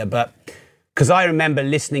 Mikhaila, but because I remember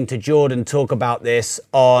listening to Jordan talk about this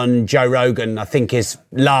on Joe Rogan, I think his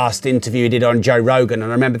last interview he did on Joe Rogan.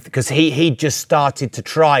 And I remember because he just started to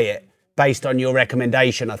try it based on your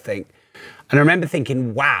recommendation, I think. And I remember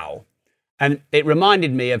thinking, wow. And it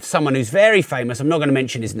reminded me of someone who's very famous, I'm not going to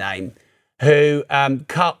mention his name, who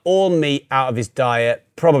cut all meat out of his diet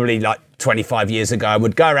probably like 25 years ago,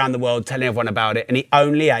 would go around the world telling everyone about it, and he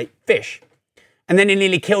only ate fish. And then he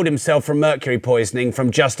nearly killed himself from mercury poisoning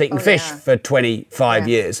from just eating fish for 25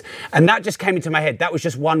 years. And that just came into my head. That was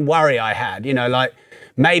just one worry I had, you know, like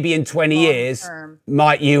maybe in 20 years,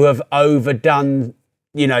 might you have overdone,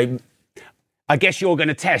 you know, I guess you're going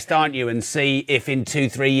to test, aren't you, and see if in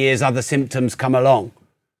 2-3 years other symptoms come along.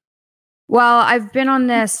 Well, I've been on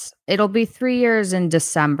this, it'll be 3 years in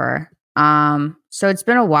December. So it's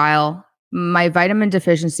been a while. My vitamin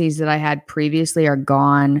deficiencies that I had previously are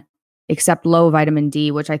gone, except low vitamin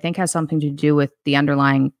D, which I think has something to do with the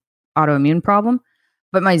underlying autoimmune problem.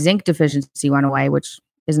 But my zinc deficiency went away, which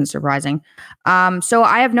isn't surprising. So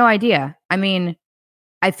I have no idea. I mean,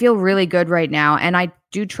 I feel really good right now, and I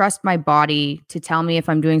do trust my body to tell me if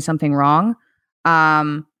I'm doing something wrong.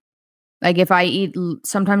 Like if I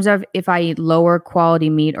eat lower quality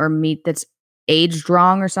meat or meat that's aged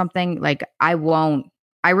wrong or something, like I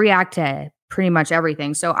react to pretty much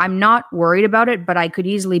everything. So I'm not worried about it, but I could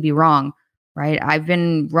easily be wrong, right? I've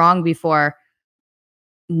been wrong before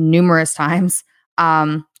numerous times.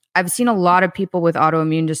 I've seen a lot of people with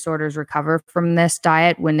autoimmune disorders recover from this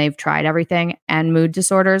diet when they've tried everything, and mood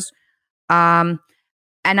disorders.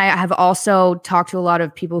 And I have also talked to a lot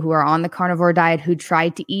of people who are on the carnivore diet who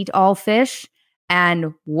tried to eat all fish.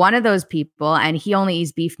 And one of those people, and he only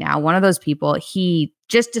eats beef now, one of those people, he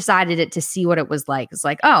just decided it to see what it was like. It's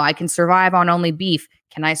like, oh, I can survive on only beef.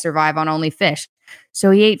 Can I survive on only fish?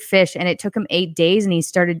 So he ate fish, and it took him 8 days, and he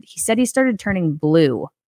said he started turning blue.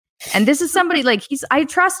 And this is somebody like I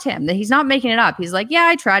trust him that he's not making it up. He's like, yeah,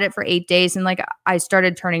 I tried it for 8 days and like I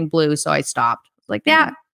started turning blue. So I stopped. Like,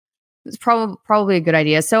 yeah, it's probably a good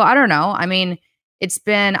idea. So I don't know. I mean,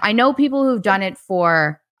 I know people who've done it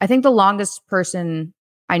for, I think the longest person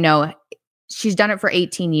I know, she's done it for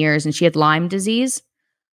 18 years and she had Lyme disease,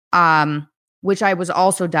 which I was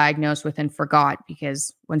also diagnosed with and forgot,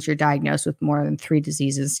 because once you're diagnosed with more than 3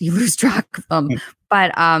 diseases, you lose track of them.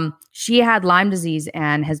 But she had Lyme disease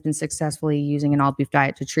and has been successfully using an all beef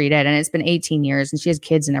diet to treat it. And it's been 18 years and she has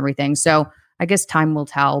kids and everything. So I guess time will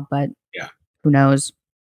tell, but who knows?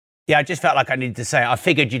 Yeah, I just felt like I needed to say it. I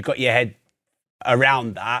figured you'd got your head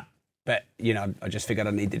around that. but I just figured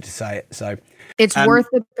I needed to say it. So it's worth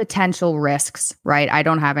the potential risks, right? I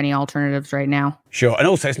don't have any alternatives right now. Sure. And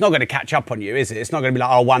also, it's not going to catch up on you, is it? It's not going to be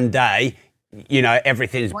like, oh, one day,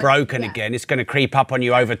 everything's broken again. It's going to creep up on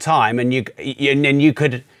you over time, and you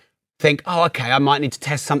could think, oh, okay, I might need to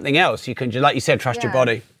test something else. You can, like you said, trust your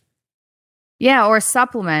body. Yeah, or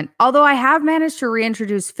supplement. Although I have managed to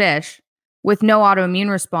reintroduce fish with no autoimmune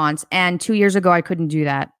response, and 2 years ago I couldn't do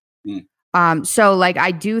that. So like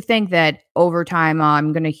I do think that over time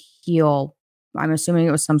I'm going to heal. I'm assuming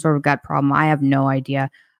it was some sort of gut problem. I have no idea.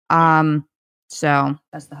 So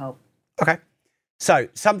that's the hope. Okay. So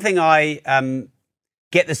something I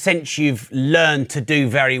get the sense you've learned to do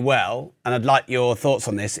very well, and I'd like your thoughts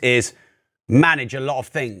on this, is manage a lot of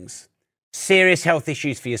things. Serious health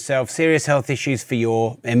issues for yourself, serious health issues for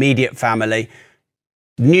your immediate family,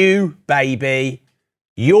 new baby,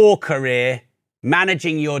 your career,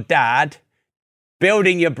 managing your dad,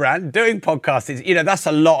 building your brand, doing podcasts. That's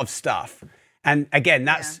a lot of stuff. And again,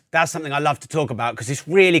 that's something I love to talk about because it's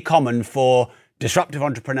really common for disruptive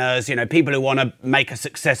entrepreneurs, people who want to make a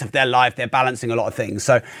success of their life. They're balancing a lot of things.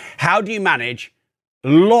 So how do you manage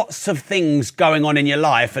lots of things going on in your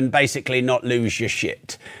life and basically not lose your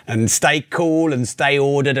shit and stay cool and stay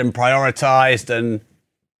ordered and prioritized and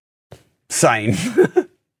sane?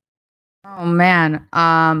 Oh man,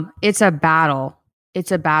 it's a battle.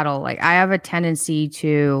 It's a battle. Like I have a tendency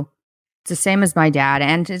to, it's the same as my dad,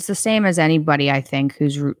 and it's the same as anybody I think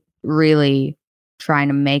who's really trying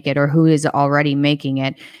to make it or who is already making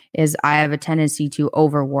it, is I have a tendency to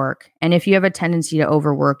overwork. And if you have a tendency to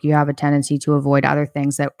overwork, you have a tendency to avoid other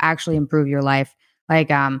things that actually improve your life.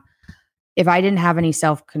 Like if I didn't have any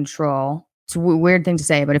self-control, it's a weird thing to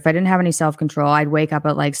say, but if I didn't have any self-control, I'd wake up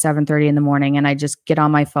at like 7:30 in the morning and I'd just get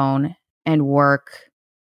on my phone and work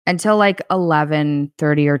until like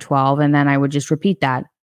 11:30 or 12. And then I would just repeat that.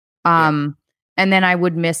 And then I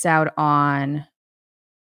would miss out on,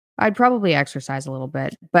 I'd probably exercise a little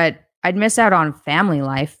bit, but I'd miss out on family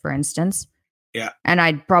life, for instance. Yeah. And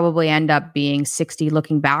I'd probably end up being 60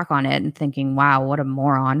 looking back on it and thinking, wow, what a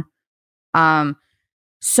moron.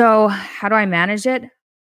 So how do I manage it?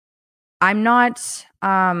 I'm not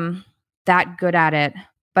that good at it,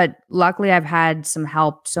 but luckily I've had some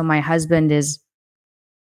help. So my husband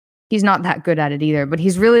he's not that good at it either, but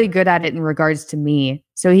he's really good at it in regards to me.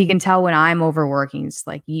 So he can tell when I'm overworking. It's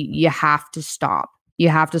like, you have to stop. You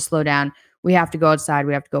have to slow down. We have to go outside.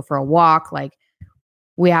 We have to go for a walk. Like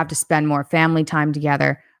we have to spend more family time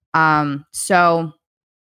together. So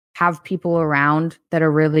have people around that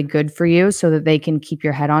are really good for you so that they can keep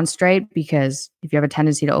your head on straight. Because if you have a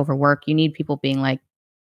tendency to overwork, you need people being like,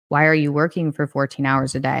 why are you working for 14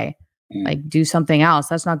 hours a day? Like do something else.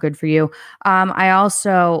 That's not good for you. I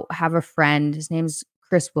also have a friend, his name's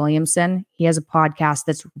Chris Williamson. He has a podcast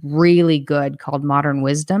that's really good called Modern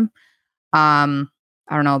Wisdom.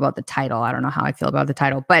 I don't know about the title. I don't know how I feel about the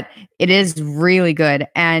title, but it is really good.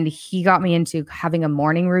 And he got me into having a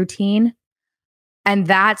morning routine, and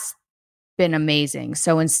that's been amazing.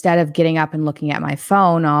 So instead of getting up and looking at my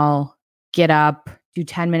phone, I'll get up, do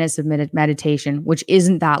 10 minutes of meditation, which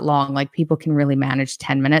isn't that long. Like people can really manage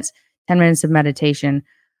 10 minutes of meditation,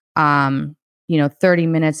 30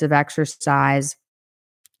 minutes of exercise,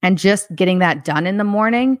 and just getting that done in the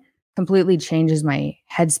morning completely changes my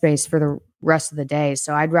headspace for the rest of the day.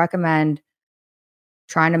 So I'd recommend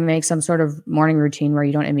trying to make some sort of morning routine where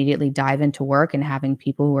you don't immediately dive into work and having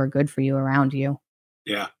people who are good for you around you.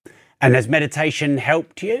 Yeah. And has meditation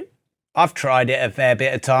helped you? I've tried it a fair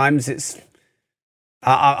bit of times.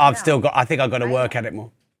 I think I've got to work at it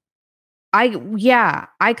more. I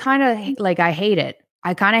kind of I hate it.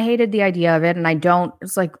 I kind of hated the idea of it. And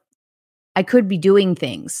it's like, I could be doing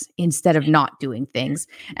things instead of not doing things.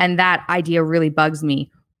 And that idea really bugs me.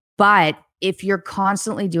 But if you're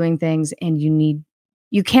constantly doing things and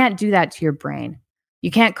you can't do that to your brain. You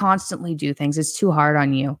can't constantly do things. It's too hard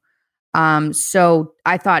on you. So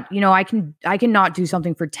I thought, I can not do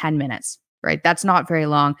something for 10 minutes, right? That's not very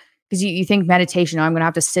long. Because you think meditation, I'm going to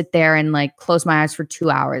have to sit there and like close my eyes for 2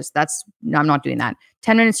 hours. I'm not doing that.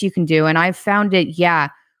 10 minutes you can do. And I've found it,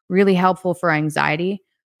 really helpful for anxiety.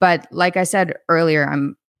 But like I said earlier,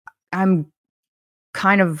 I'm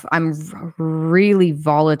really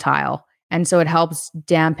volatile. And so it helps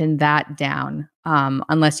dampen that down,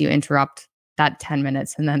 unless you interrupt that 10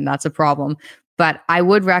 minutes, and then that's a problem. But I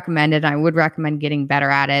would recommend it. I would recommend getting better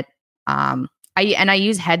at it. I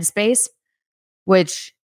use Headspace,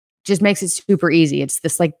 which just makes it super easy. It's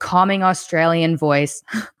this like calming Australian voice.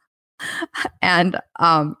 And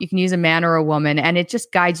you can use a man or a woman, and it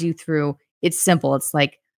just guides you through. It's simple. It's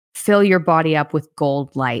like fill your body up with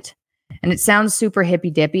gold light. And it sounds super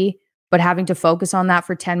hippy dippy, but having to focus on that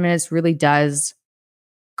for 10 minutes really does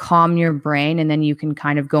calm your brain. And then you can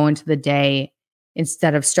kind of go into the day,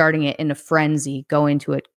 instead of starting it in a frenzy, go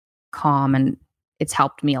into it calm. And it's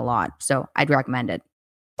helped me a lot. So I'd recommend it.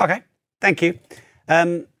 Okay. Thank you.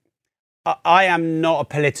 I am not a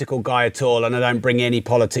political guy at all, and I don't bring any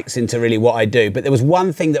politics into really what I do. But there was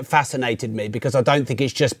one thing that fascinated me, because I don't think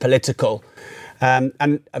it's just political.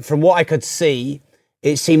 And from what I could see,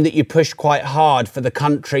 it seemed that you pushed quite hard for the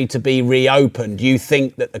country to be reopened. You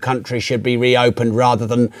think that the country should be reopened rather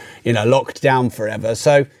than, locked down forever.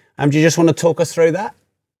 So do you just want to talk us through that?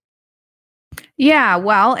 Yeah,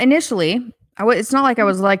 well, initially, it's not like I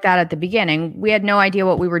was like that at the beginning. We had no idea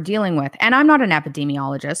what we were dealing with. And I'm not an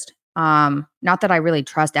epidemiologist. Not that I really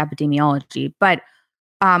trust epidemiology, but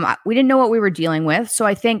we didn't know what we were dealing with. So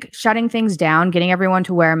I think shutting things down, getting everyone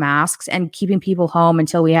to wear masks, and keeping people home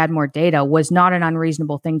until we had more data was not an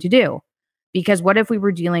unreasonable thing to do. Because what if we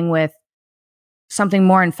were dealing with something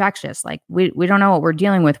more infectious? Like we don't know what we're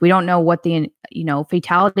dealing with. We don't know what the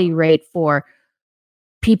fatality rate for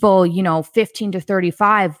people 15 to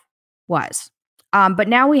 35 was. But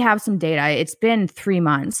now we have some data. It's been 3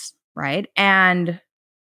 months, right? And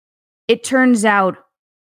it turns out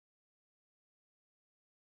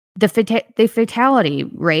the fatality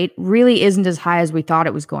rate really isn't as high as we thought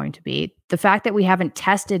it was going to be. The fact that we haven't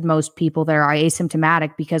tested most people that are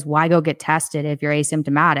asymptomatic, because why go get tested if you're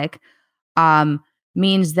asymptomatic,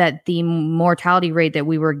 means that the mortality rate that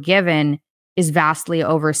we were given is vastly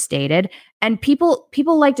overstated. And people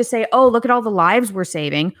like to say, oh, look at all the lives we're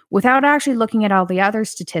saving, without actually looking at all the other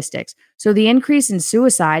statistics. So the increase in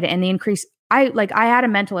suicide and the increase, I had a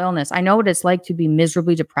mental illness. I know what it's like to be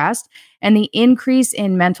miserably depressed. And the increase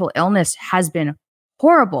in mental illness has been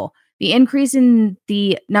horrible. The increase in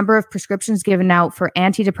the number of prescriptions given out for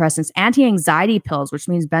antidepressants, anti-anxiety pills, which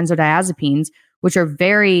means benzodiazepines, which are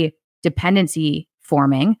very dependency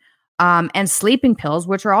forming, and sleeping pills,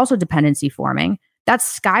 which are also dependency forming,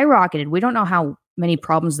 that's skyrocketed. We don't know how many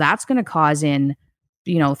problems that's going to cause in,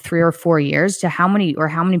 3 or 4 years, to how many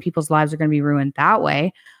people's lives are going to be ruined that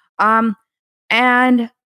way. And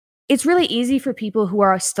it's really easy for people who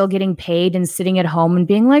are still getting paid and sitting at home and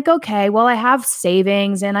being like, okay, well, I have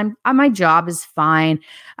savings and my job is fine.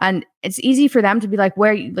 And it's easy for them to be like,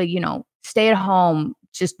 stay at home,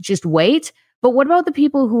 just wait. But what about the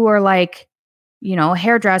people who are like,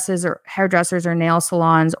 hairdressers or nail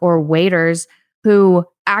salons or waiters who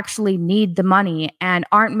actually need the money and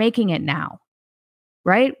aren't making it now,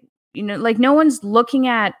 right? No one's looking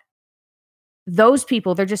at those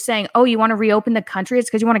people. They're just saying, oh, you want to reopen the country? It's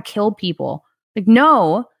because you want to kill people.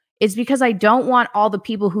 No, it's because I don't want all the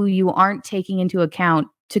people who you aren't taking into account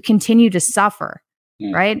to continue to suffer,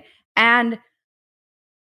 right? And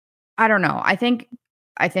I don't know. I think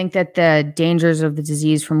that the dangers of the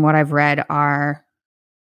disease, from what I've read, are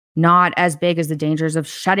not as big as the dangers of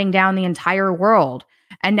shutting down the entire world.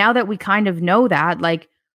 And now that we kind of know that,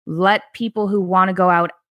 let people who want to go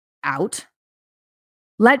out.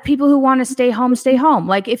 Let people who want to stay home.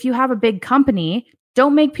 If you have a big company,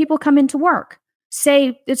 don't make people come into work.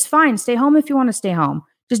 Say it's fine. Stay home if you want to stay home.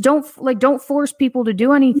 Just don't force people to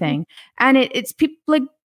do anything. And it's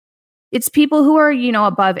people who are,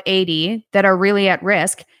 above 80 that are really at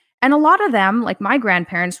risk. And a lot of them, like my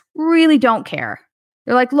grandparents, really don't care.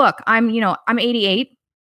 They're like, look, I'm 88.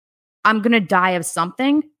 I'm going to die of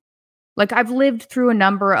something. I've lived through a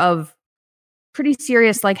number of pretty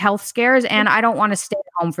serious health scares, and I don't want to stay at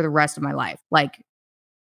home for the rest of my life.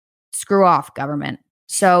 Screw off, government.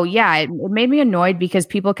 So yeah, it made me annoyed because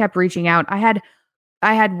people kept reaching out. I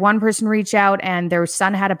had one person reach out and their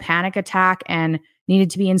son had a panic attack and needed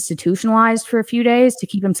to be institutionalized for a few days to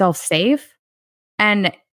keep himself safe.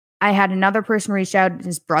 And I had another person reach out,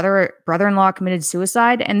 his brother-in-law committed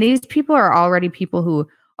suicide. And these people are already people who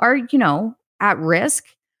are, at risk,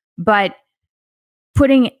 but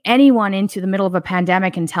putting anyone into the middle of a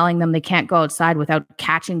pandemic and telling them they can't go outside without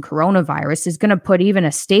catching coronavirus is going to put even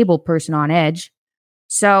a stable person on edge.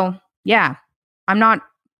 So yeah,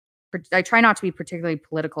 I try not to be particularly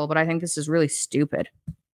political, but I think this is really stupid.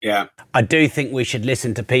 Yeah. I do think we should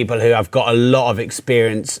listen to people who have got a lot of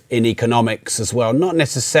experience in economics as well. Not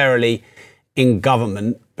necessarily in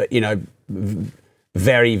government, but,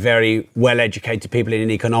 very, very well-educated people in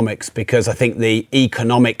economics, because I think the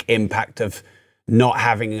economic impact of not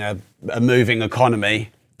having a moving economy,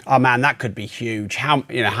 oh man, that could be huge. How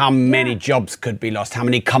many jobs could be lost? How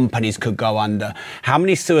many companies could go under? How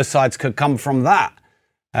many suicides could come from that?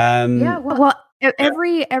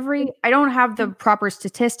 Every I don't have the proper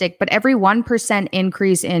statistic, but every 1%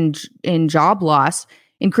 increase in job loss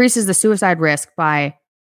increases the suicide risk by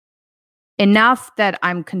enough that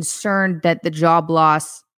I'm concerned that the job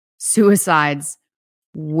loss suicides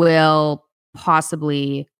will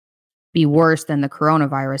possibly be worse than the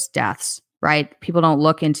coronavirus deaths, right? People don't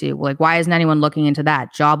look into, like, why isn't anyone looking into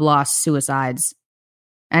that? Job loss, suicides.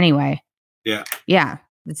 Anyway. Yeah.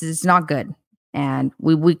 It's not good. And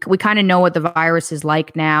we kind of know what the virus is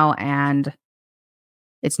like now, and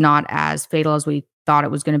it's not as fatal as we thought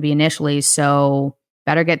it was going to be initially. So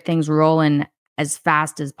better get things rolling as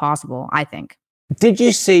fast as possible, I think. Did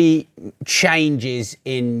you see changes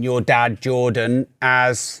in your dad, Jordan,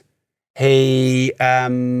 as he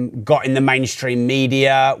got in the mainstream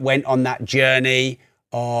media, went on that journey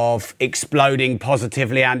of exploding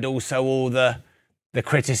positively, and also all the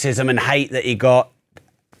criticism and hate that he got?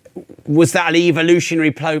 Was that an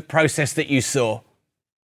evolutionary process that you saw?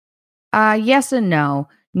 Yes and no.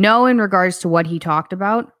 No, in regards to what he talked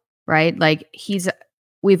about, right? Like,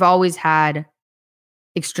 we've always had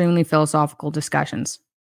extremely philosophical discussions.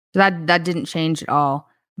 So that didn't change at all.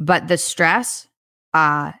 But the stress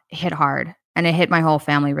hit hard, and it hit my whole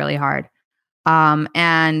family really hard.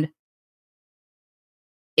 And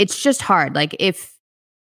it's just hard. Like, if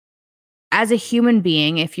as a human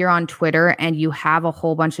being, if you're on Twitter and you have a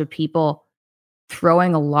whole bunch of people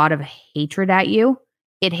throwing a lot of hatred at you,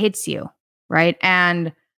 it hits you, right?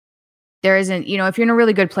 And there isn't, if you're in a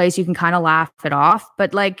really good place, you can kind of laugh it off,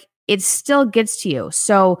 but like, it still gets to you.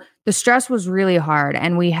 So the stress was really hard,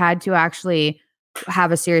 and we had to actually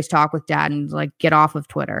have a serious talk with Dad and like, get off of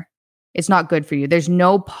Twitter. It's not good for you. There's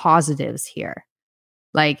no positives here.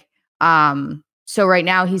 Like, so right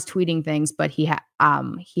now he's tweeting things, but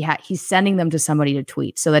he's sending them to somebody to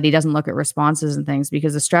tweet so that he doesn't look at responses and things,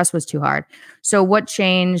 because the stress was too hard. So what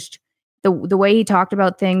changed? The way he talked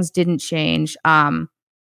about things didn't change.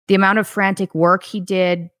 The amount of frantic work he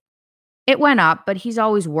did, it went up, but he's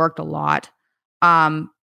always worked a lot.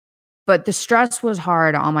 But the stress was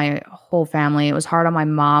hard on my whole family. It was hard on my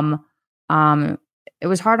mom. It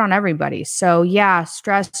was hard on everybody. So yeah,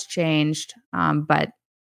 stress changed. But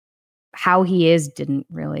how he is didn't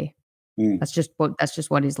really. That's just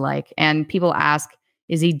what he's like. And people ask,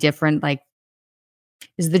 is he different? Like,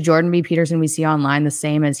 is the Jordan B. Peterson we see online the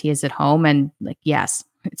same as he is at home? And like, yes,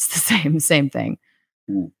 it's the same thing.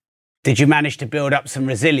 Did you manage to build up some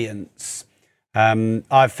resilience?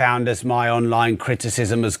 I've found, as my online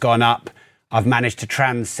criticism has gone up, I've managed to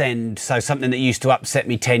transcend. So something that used to upset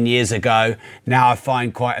me 10 years ago, now I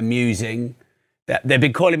find quite amusing. They've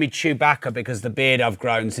been calling me Chewbacca because the beard I've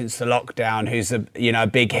grown since the lockdown, who's a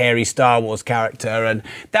big hairy Star Wars character, and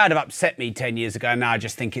that would have upset me 10 years ago. Now I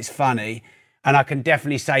just think it's funny. And I can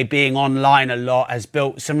definitely say being online a lot has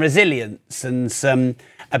built some resilience and some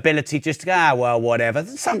ability just to go, well, whatever.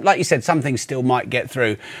 Like you said, some things still might get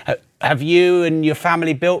through. Have you and your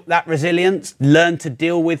family built that resilience, learned to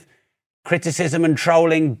deal with criticism and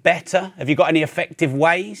trolling better? Have you got any effective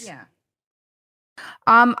ways? Yeah.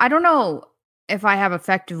 I don't know if I have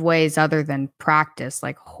effective ways other than practice,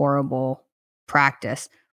 like horrible practice.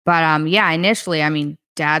 But yeah, initially,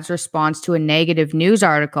 Dad's response to a negative news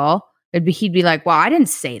article, he'd be like, well, I didn't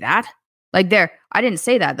say that. I didn't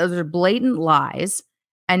say that. Those are blatant lies.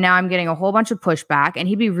 And now I'm getting a whole bunch of pushback, and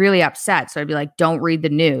he'd be really upset. So I'd be like, don't read the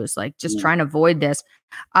news, like, just try and avoid this.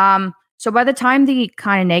 So by the time the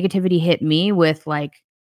kind of negativity hit me with like,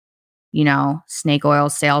 snake oil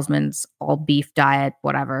salesman's all beef diet,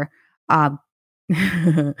 whatever. I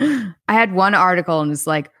had one article, and it's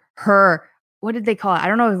like what did they call it? I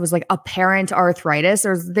don't know if it was like apparent arthritis,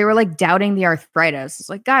 or they were like doubting the arthritis. It's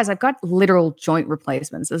like, guys, I've got literal joint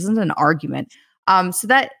replacements. This isn't an argument. So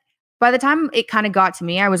that by the time it kind of got to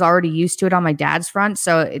me, I was already used to it on my dad's front.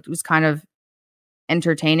 So it was kind of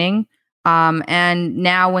entertaining. And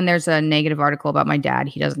now when there's a negative article about my dad,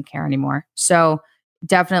 he doesn't care anymore. So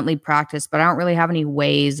definitely practice, but I don't really have any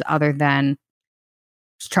ways other than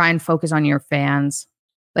just try and focus on your fans.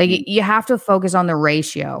 Like, you have to focus on the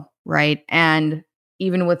ratio, right? And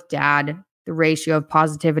even with Dad, the ratio of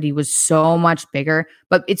positivity was so much bigger,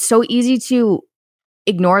 but it's so easy to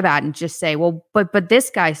ignore that and just say, well, but this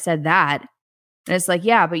guy said that. And it's like,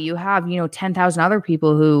 yeah, but you have, 10,000 other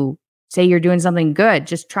people who say you're doing something good.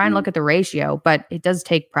 Just try and look at the ratio, but it does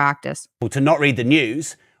take practice. To not read the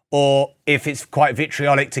news, or if it's quite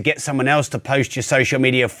vitriolic, to get someone else to post your social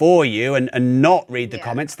media for you and not read the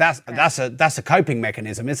comments, that's a coping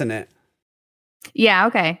mechanism, isn't it? Yeah,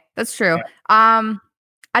 okay. That's true. Yeah.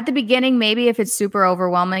 At the beginning, maybe if it's super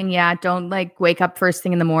overwhelming, don't like wake up first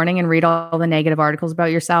thing in the morning and read all the negative articles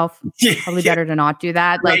about yourself. Probably better to not do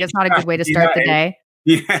that. Like, it's not a good way to start the day.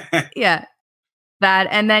 Yeah. That,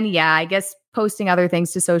 and then, I guess posting other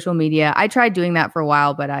things to social media. I tried doing that for a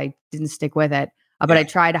while, but I didn't stick with it. But I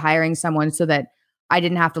tried hiring someone so that I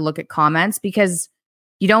didn't have to look at comments, because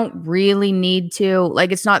you don't really need to,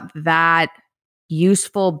 like, it's not that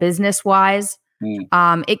useful business wise.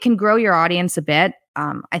 It can grow your audience a bit.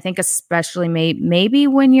 I think especially maybe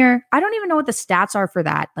when I don't even know what the stats are for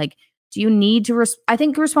that. Like, do you need to, I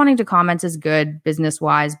think responding to comments is good business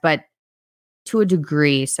wise, but to a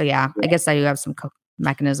degree. So I guess I do have some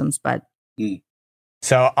mechanisms, but.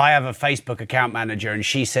 So I have a Facebook account manager, and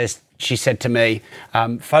she said to me,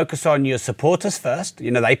 focus on your supporters first.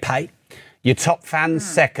 They pay. Your top fans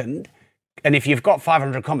second. And if you've got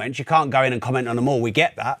 500 comments, you can't go in and comment on them all. We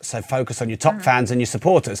get that. So focus on your top fans and your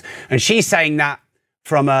supporters. And she's saying that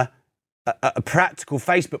from a practical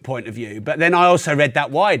Facebook point of view. But then I also read that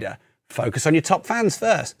wider. Focus on your top fans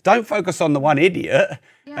first. Don't focus on the one idiot.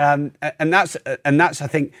 And that's I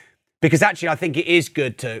think, because actually I think it is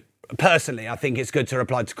good to, personally, I think it's good to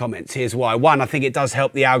reply to comments. Here's why. One, I think it does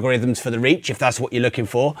help the algorithms for the reach, if that's what you're looking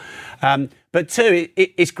for. But two,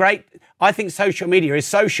 it's great. I think social media is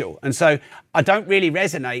social. And so I don't really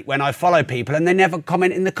resonate when I follow people and they never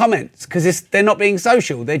comment in the comments, because they're not being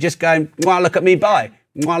social. They're just going, well, look at me, bye.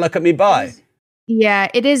 Well, look at me, bye. Yeah,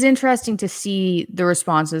 it is interesting to see the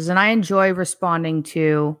responses. And I enjoy responding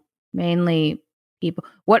to mainly people.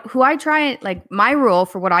 Who I try, like, my rule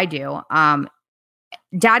for what I do,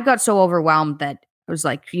 Dad got so overwhelmed that it was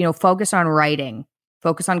like, focus on writing,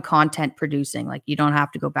 focus on content producing. Like, you don't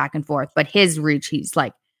have to go back and forth. But his reach,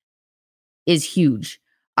 is huge.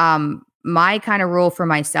 My kind of rule for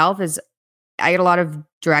myself is I get a lot of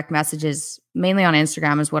direct messages, mainly on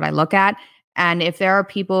Instagram is what I look at. And if there are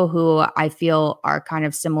people who I feel are kind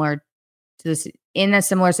of similar to this, in a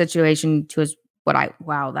similar situation to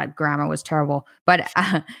wow, that grammar was terrible. But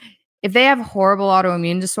if they have horrible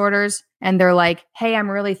autoimmune disorders and they're like, hey, I'm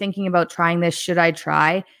really thinking about trying this, should I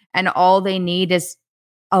try? And all they need is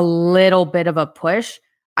a little bit of a push,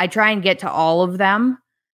 I try and get to all of them,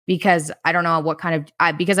 because I don't know what kind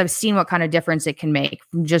of, because I've seen what kind of difference it can make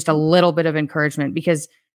from just a little bit of encouragement, because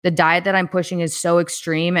the diet that I'm pushing is so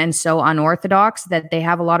extreme and so unorthodox that they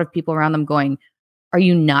have a lot of people around them going, are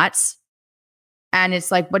you nuts? And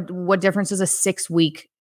it's like, what difference does a 6-week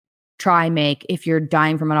try make if you're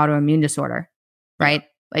dying from an autoimmune disorder, right?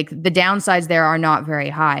 Like, the downsides there are not very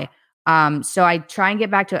high. So I try and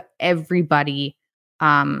get back to everybody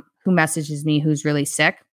who messages me who's really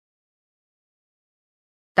sick.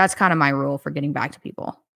 That's kind of my rule for getting back to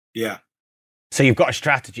people. Yeah. So you've got a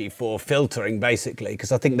strategy for filtering, basically,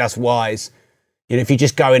 because I think that's wise. If you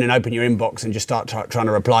just go in and open your inbox and just start trying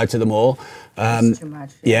to reply to them all, it's too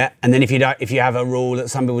much. Yeah. And then if you have a rule that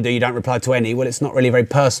some people do, you don't reply to any. Well, it's not really very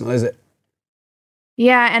personal, is it?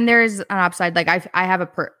 Yeah, and there's an upside. Like, I have a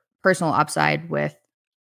personal upside with.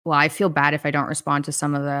 Well, I feel bad if I don't respond to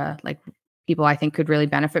some of the people I think could really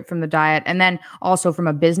benefit from the diet, and then also from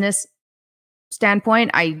a business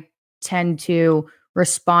standpoint, I tend to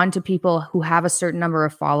respond to people who have a certain number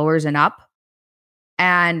of followers and up.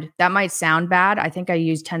 And that might sound bad. I think I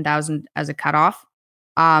use 10,000 as a cutoff.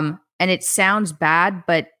 And it sounds bad,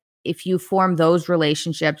 but if you form those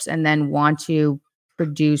relationships and then want to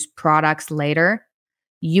produce products later,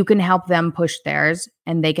 you can help them push theirs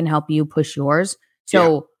and they can help you push yours.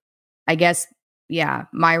 So I guess,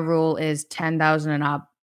 my rule is 10,000 and up,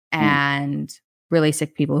 and really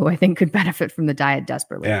sick people who I think could benefit from the diet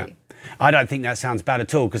desperately. Yeah. I don't think that sounds bad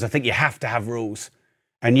at all, because I think you have to have rules.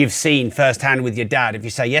 And you've seen firsthand with your dad, if you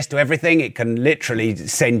say yes to everything, it can literally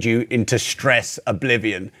send you into stress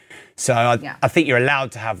oblivion. So I think you're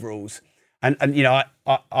allowed to have rules. And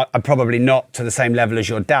I'm probably not to the same level as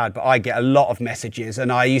your dad, but I get a lot of messages.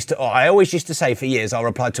 And I always used to say for years, I'll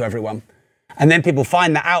reply to everyone. And then people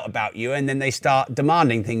find that out about you, and then they start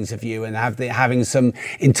demanding things of you and having some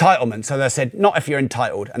entitlement. So they said, not if you're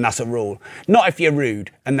entitled, and that's a rule. Not if you're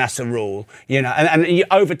rude, and that's a rule. And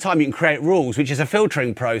over time you can create rules, which is a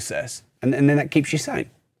filtering process, and then that keeps you sane.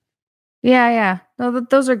 Yeah. No,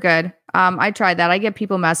 those are good. I tried that. I get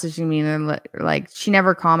people messaging me and they're like, she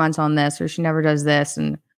never comments on this, or she never does this,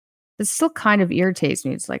 and it still kind of irritates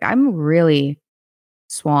me. It's like, I'm really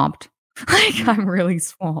swamped. I'm really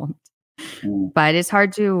swamped. But it's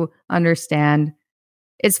hard to understand.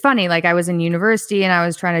 It's funny, I was in university and I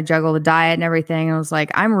was trying to juggle the diet and everything. And I was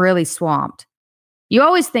like, I'm really swamped. You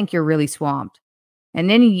always think you're really swamped. And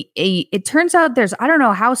then it turns out I don't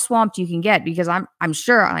know how swamped you can get, because I'm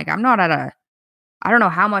sure, I'm not I don't know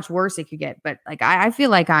how much worse it could get, but I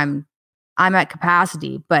feel like I'm at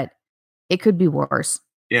capacity, but it could be worse.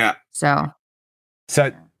 Yeah. So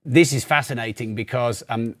this is fascinating, because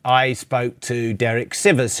I spoke to Derek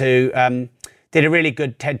Sivers, who did a really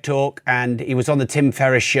good TED Talk, and he was on the Tim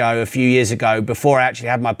Ferriss show a few years ago before I actually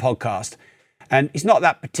had my podcast. And he's not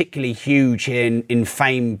that particularly huge in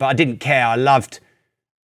fame, but I didn't care.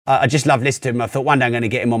 I just loved listening to him. I thought one day I'm going to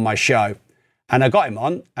get him on my show. And I got him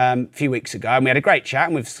on a few weeks ago, and we had a great chat,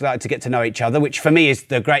 and we've started to get to know each other, which for me is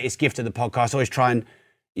the greatest gift of the podcast. I always try and,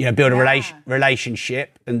 build a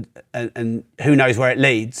relationship, and who knows where it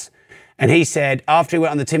leads. And he said, after he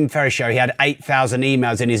went on the Tim Ferriss show, he had 8,000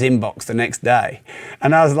 emails in his inbox the next day.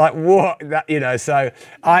 And I was like, what? So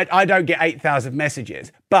I don't get 8,000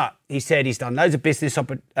 messages. But he said he's done loads of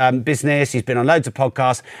business, he's been on loads of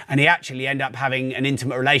podcasts, and he actually ended up having an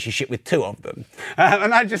intimate relationship with 2 of them.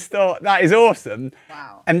 And I just thought, that is awesome.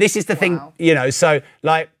 Wow. And this is the thing, so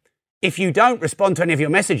like, if you don't respond to any of your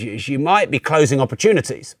messages, you might be closing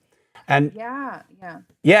opportunities. And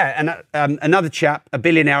and another chap, a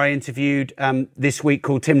billionaire I interviewed this week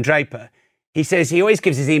called Tim Draper, he says he always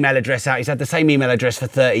gives his email address out. He's had the same email address for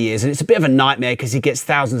 30 years, and it's a bit of a nightmare because he gets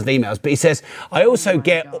thousands of emails. But he says, I also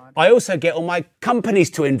get all my companies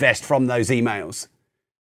to invest from those emails.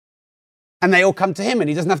 And they all come to him, and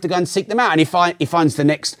he doesn't have to go and seek them out. And he finds the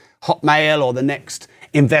next Hotmail or the next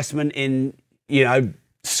investment in,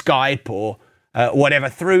 Skype or whatever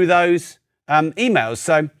through those emails.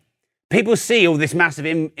 So people see all this massive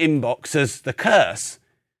inbox as the curse,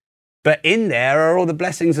 but in there are all the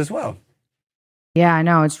blessings as well. Yeah, I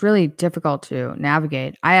know. It's really difficult to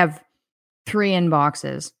navigate. I have 3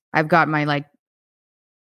 inboxes. I've got my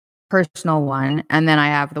personal one, and then I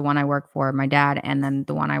have the one I work for, my dad, and then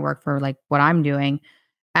the one I work for, what I'm doing.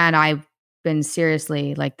 And I've been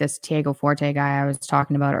seriously, this Tiago Forte guy I was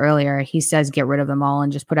talking about earlier, he says get rid of them all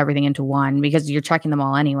and just put everything into one because you're checking them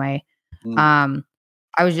all anyway.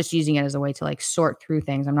 I was just using it as a way to sort through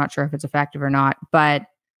things. I'm not sure if it's effective or not, but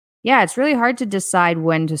yeah, it's really hard to decide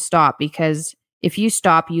when to stop, because if you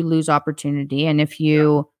stop, you lose opportunity. And if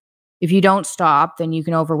you don't stop, then you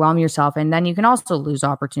can overwhelm yourself, and then you can also lose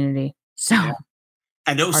opportunity. So,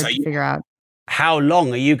 and also hard to figure out how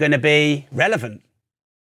long are you going to be relevant?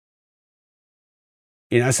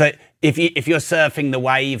 So if you're surfing the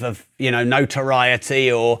wave of,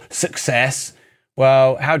 notoriety or success,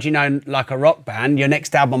 well, how do you know, like a rock band, your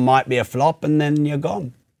next album might be a flop and then you're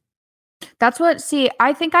gone?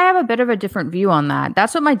 I think I have a bit of a different view on that.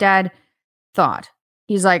 That's what my dad thought.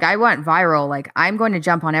 He's like, I went viral. I'm going to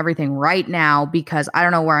jump on everything right now because I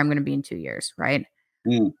don't know where I'm going to be in 2 years. Right.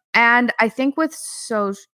 And I think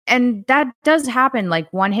and that does happen.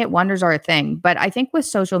 One-hit wonders are a thing. But I think with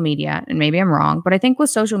social media, and maybe I'm wrong, but I think with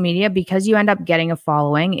social media, because you end up getting a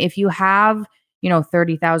following, if you have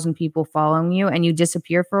 30,000 people following you and you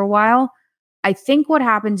disappear for a while, I think what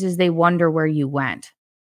happens is they wonder where you went.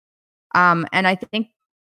 And I think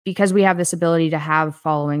because we have this ability to have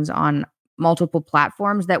followings on multiple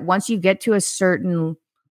platforms, that once you get to a certain,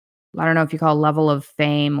 I don't know if you call it level of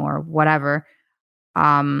fame or whatever,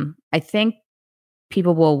 I think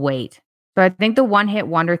people will wait. So I think the one-hit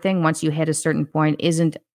wonder thing, once you hit a certain point,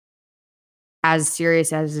 isn't as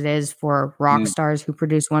serious as it is for rock stars who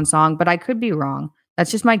produce one song, but I could be wrong. That's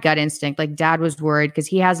just my gut instinct. Dad was worried because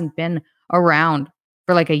he hasn't been around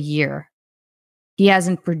for a year. He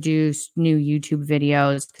hasn't produced new YouTube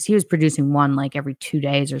videos because he was producing one every 2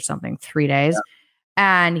 days or something, 3 days. Yeah.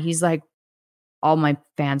 And he's like, all my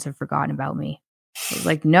fans have forgotten about me. I was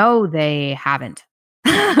like, no, they haven't.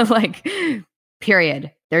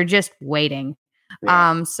 Period. They're just waiting.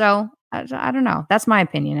 Yeah. So I don't know. That's my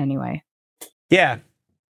opinion anyway. Yeah,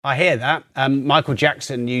 I hear that. Michael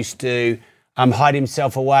Jackson used to hide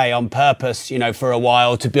himself away on purpose, for a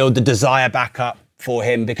while to build the desire back up for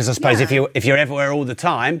him. Because I suppose if you're everywhere all the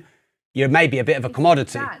time, you're maybe a bit of a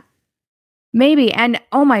commodity. Maybe. And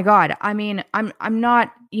oh my God, I mean, I'm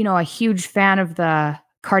not, a huge fan of the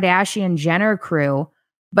Kardashian Jenner crew,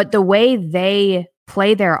 but the way they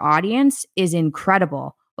play their audience is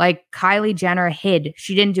incredible. Kylie Jenner hid.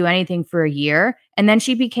 She didn't do anything for a year. And then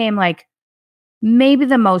she became maybe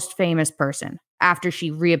the most famous person after she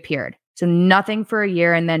reappeared. So nothing for a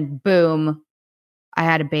year, and then boom, I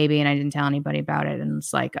had a baby and I didn't tell anybody about it. And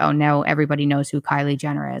it's oh no, everybody knows who Kylie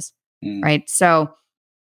Jenner is. Right. So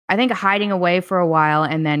I think hiding away for a while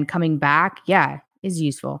and then coming back, is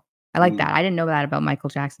useful. I like that. I didn't know that about Michael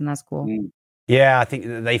Jackson. That's cool. Yeah, I think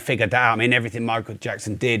that they figured that out. I mean, everything Michael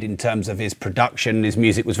Jackson did in terms of his production, his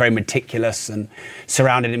music was very meticulous and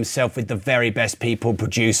surrounded himself with the very best people,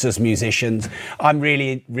 producers, musicians. I'm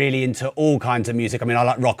really, really into all kinds of music. I mean, I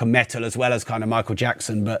like rock and metal as well as kind of Michael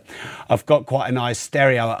Jackson, but I've got quite a nice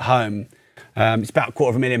stereo at home. It's about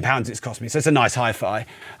 £250,000 it's cost me, so it's a nice hi-fi.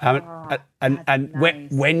 And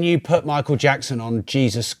nice. When you put Michael Jackson on,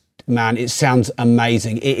 Jesus, man, it sounds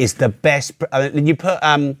amazing. It is the best. You put...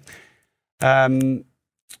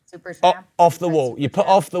 Off the Wall. You put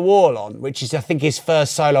Off the Wall on, which is, I think, his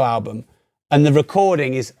first solo album. And the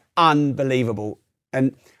recording is unbelievable.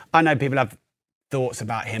 And I know people have thoughts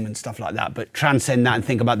about him and stuff like that, but transcend that and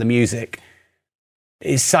think about the music.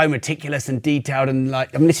 It's so meticulous and detailed. And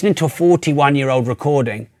like, I'm listening to a 41-year-old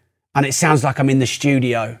recording and it sounds like I'm in the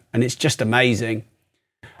studio and it's just amazing.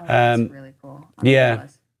 Oh, that's really cool. Yeah.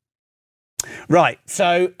 Right.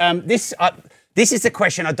 So this is the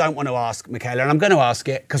question I don't want to ask, Mikhaila, and I'm going to ask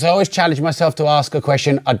it because I always challenge myself to ask a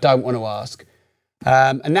question I don't want to ask.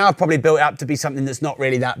 And now I've probably built it up to be something that's not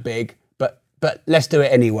really that big, but let's do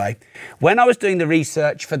it anyway. When I was doing the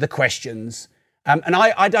research for the questions, and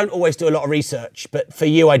I don't always do a lot of research, but for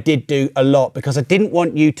you I did do a lot because I didn't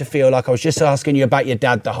want you to feel like I was just asking you about your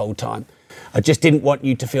dad the whole time. I just didn't want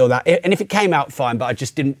you to feel that. And if it came out, fine,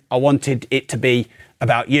 but I wanted it to be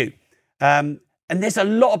about you. And there's a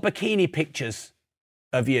lot of bikini pictures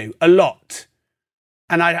of you, a lot.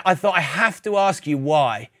 And I thought I have to ask you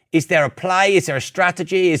why. Is there a play? Is there a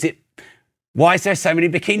strategy? Why is there so many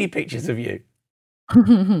bikini pictures of you?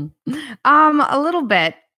 A little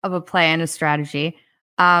bit of a play and a strategy.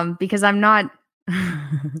 Because I'm not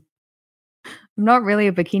really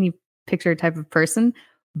a bikini picture type of person,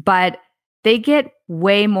 but they get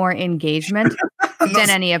way more engagement than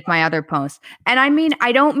any of my other posts. And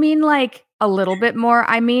I don't mean like a little bit more.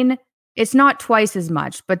 I mean, it's not twice as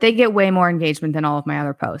much, but they get way more engagement than all of my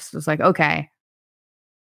other posts. It's like, okay,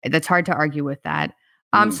 that's hard to argue with that.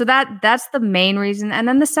 So that's the main reason. And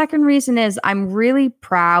then the second reason is I'm really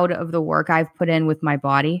proud of the work I've put in with my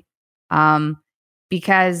body.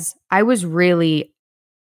 Because I was really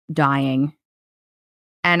dying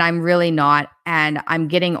and I'm really not. And I'm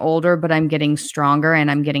getting older, but I'm getting stronger and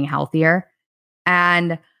I'm getting healthier.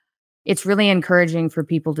 And it's really encouraging for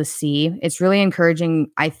people to see. It's really encouraging,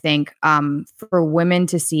 I think, for women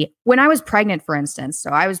to see. When I was pregnant, for instance, so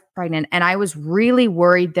I was pregnant and I was really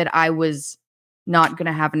worried that I was not going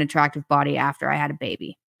to have an attractive body after I had a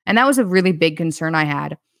baby. And that was a really big concern I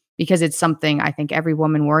had because it's something I think every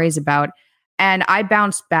woman worries about. And I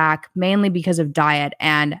bounced back mainly because of diet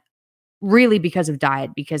and really because of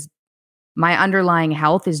diet, because my underlying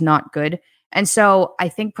health is not good. And so I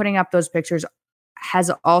think putting up those pictures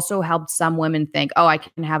has also helped some women think, oh, I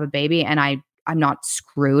can have a baby and I'm not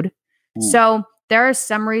screwed. So there are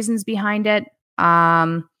some reasons behind it.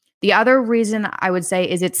 The other reason I would say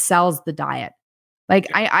is it sells the diet. Like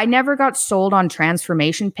I never got sold on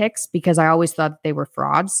transformation pics because I always thought they were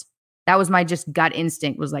frauds. That was my just gut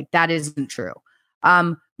instinct was like, that isn't true.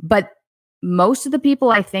 But most of the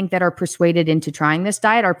people I think that are persuaded into trying this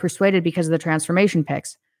diet are persuaded because of the transformation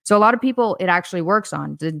pics. So a lot of people it actually works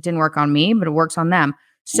on. It didn't work on me, but it works on them.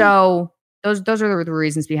 So those are the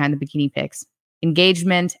reasons behind the bikini pics.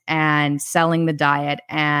 Engagement and selling the diet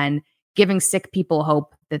and giving sick people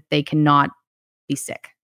hope that they cannot be sick.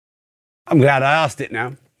 I'm glad I asked it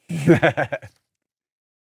now.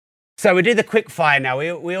 So we do the quick fire now.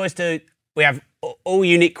 We always do, we have all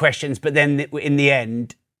unique questions, but then in the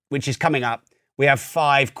end, which is coming up, we have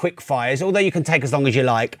 5 quick fires, although you can take as long as you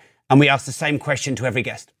like, and we ask the same question to every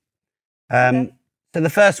guest. So the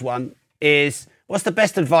first one is, what's the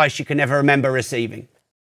best advice you can ever remember receiving?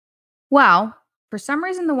 Well, for some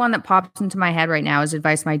reason, the one that pops into my head right now is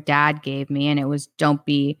advice my dad gave me, and it was don't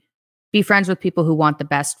be friends with people who want the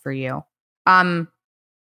best for you. So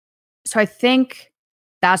I think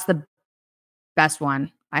that's the best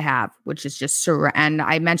one I have, which is just and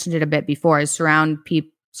I mentioned it a bit before, is surround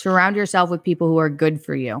yourself with people who are good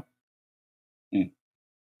for you.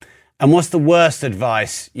 And what's the worst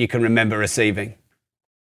advice you can remember receiving?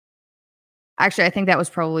 Actually, I think that was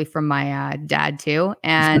probably from my dad too.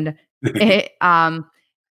 And it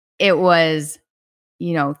was,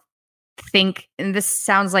 think, and this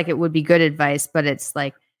sounds like it would be good advice, but it's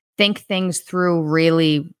like, think things through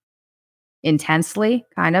really intensely,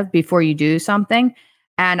 kind of, before you do something.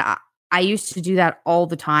 And I used to do that all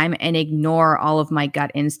the time and ignore all of my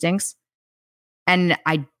gut instincts. And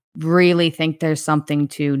I really think there's something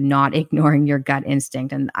to not ignoring your gut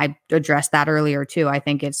instinct. And I addressed that earlier too. I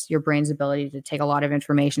think it's your brain's ability to take a lot of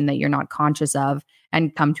information that you're not conscious of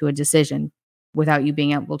and come to a decision without you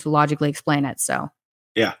being able to logically explain it. So,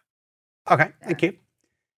 yeah. Okay, thank you.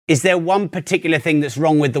 Is there one particular thing that's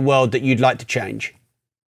wrong with the world that you'd like to change?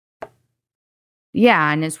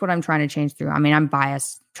 Yeah, and it's what I'm trying to change through. I mean, I'm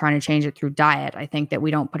biased trying to change it through diet. I think that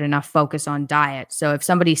we don't put enough focus on diet. So if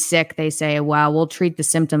somebody's sick, they say, well, we'll treat the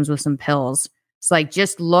symptoms with some pills. It's like,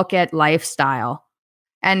 just look at lifestyle.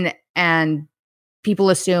 And people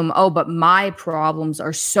assume, oh, but my problems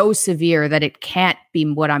are so severe that it can't be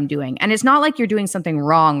what I'm doing. And it's not like you're doing something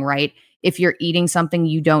wrong, right? if you're eating something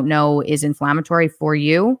you don't know is inflammatory for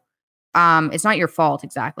you, it's not your fault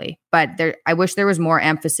exactly. But I wish there was more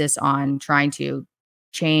emphasis on trying to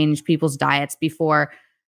change people's diets before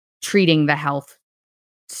treating the health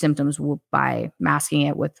symptoms by masking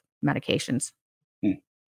it with medications.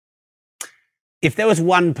 If there was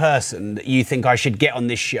one person that you think I should get on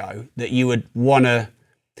this show that you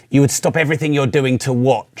would stop everything you're doing to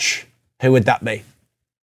watch, who would that be?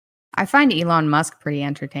 I find Elon Musk pretty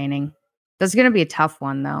entertaining. That's going to be a tough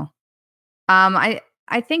one though. I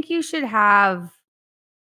think you should have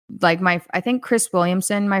I think Chris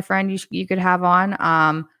Williamson, my friend, you could have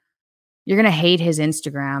on. You're going to hate his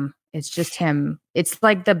Instagram. It's just him. It's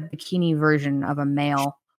like the bikini version of a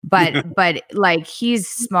male. But like he's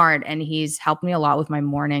smart and he's helped me a lot with my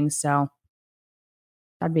mornings. So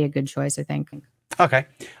that'd be a good choice, I think. Okay.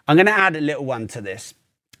 I'm going to add a little one to this.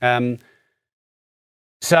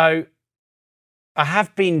 So I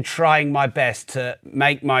have been trying my best to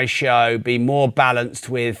make my show be more balanced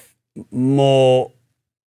with more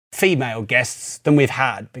female guests than we've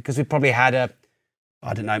had, because we've probably had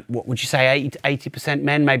I don't know, what would you say, 80%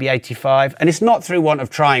 men, maybe 85? And it's not through want of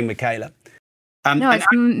trying, Mikhaila. No,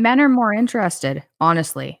 men are more interested,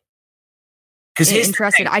 honestly. Because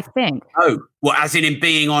interested, I think. Oh, well, as in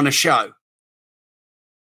being on a show?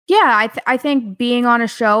 Yeah, I think being on a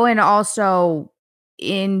show, and also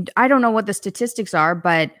I don't know what the statistics are,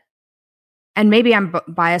 but, and maybe I'm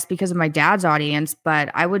biased because of my dad's audience, but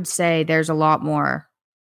I would say there's a lot more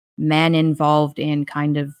men involved in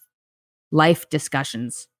kind of life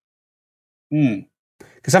discussions.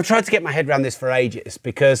 Because I've tried to get my head around this for ages,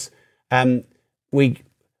 because we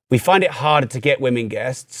find it harder to get women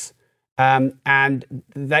guests, and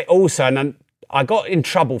they also, and I got in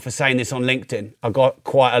trouble for saying this on LinkedIn. I got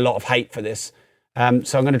quite a lot of hate for this, so I'm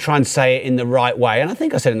going to try and say it in the right way, and I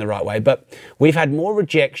think I said it in the right way. But we've had more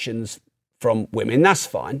rejections from women. That's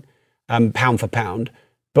fine, pound for pound,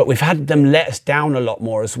 but we've had them let us down a lot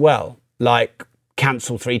more as well, like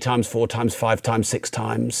cancel 3 times, 4 times, 5 times, 6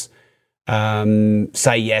 times,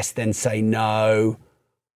 say yes, then say no.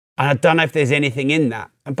 And I don't know if there's anything in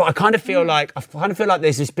that, but I kind of feel like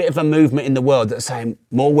there's this bit of a movement in the world that's saying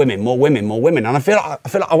more women, more women, more women. And I feel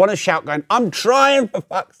like I want to shout, going, "I'm trying, for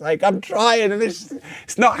fuck's sake, I'm trying," and it's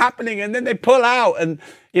not happening. And then they pull out, and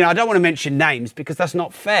I don't want to mention names because that's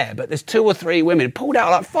not fair. But there's 2 or 3 women pulled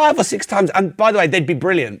out like 5 or 6 times, and by the way, they'd be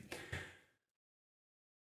brilliant.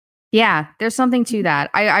 Yeah, there's something to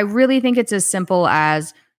that. I really think it's as simple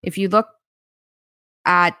as, if you look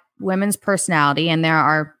at women's personality, and there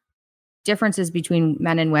are differences between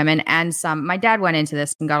men and women, and my dad went into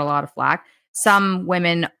this and got a lot of flack. Some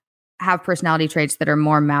women have personality traits that are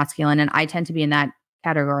more masculine, and I tend to be in that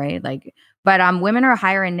category. But women are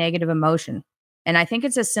higher in negative emotion. And I think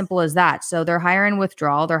it's as simple as that. So they're higher in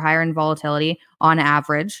withdrawal, they're higher in volatility on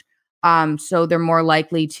average. So they're more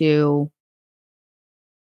likely to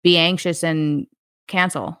be anxious and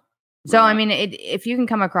cancel. So, I mean, if you can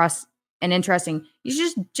come across an interesting, you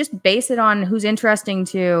should just base it on who's interesting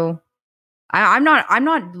to. I'm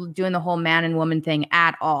not doing the whole man and woman thing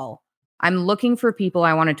at all. I'm looking for people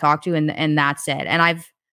I want to talk to, and that's it. And I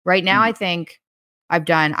think I've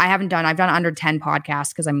done under 10 podcasts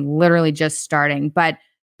because I'm literally just starting, but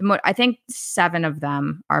I think 7 of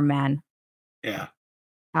them are men. Yeah.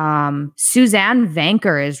 Suzanne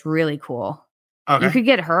Vanker is really cool. Okay. You could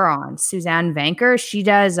get her on. Suzanne Vanker. She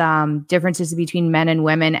does differences between men and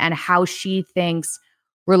women and how she thinks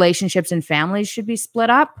relationships and families should be split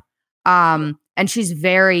up. And she's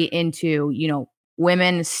very into,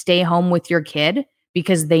 women stay home with your kid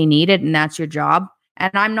because they need it and that's your job.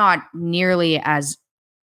 And I'm not nearly as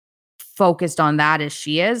focused on that as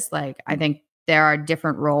she is. I think there are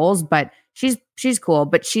different roles, but she's cool,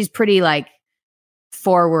 but she's pretty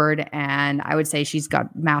forward, and I would say she's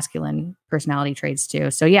got masculine personality traits too.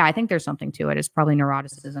 So yeah, I think there's something to it. It's probably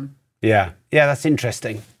neuroticism. Yeah, that's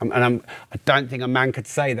interesting. I don't think a man could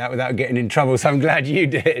say that without getting in trouble, so I'm glad you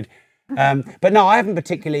did. But no, I haven't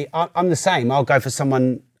particularly. I'm the same. I'll go for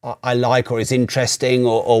someone I like or is interesting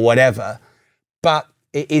or whatever. But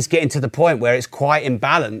it is getting to the point where it's quite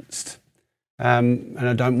imbalanced. And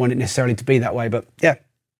I don't want it necessarily to be that way, but yeah.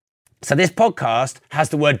 So this podcast has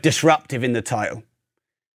the word disruptive in the title.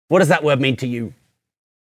 What does that word mean to you?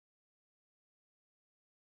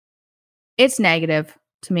 It's negative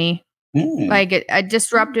to me. A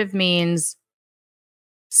disruptive means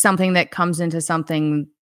something that comes into something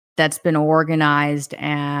that's been organized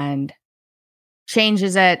and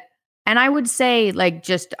changes it. And I would say,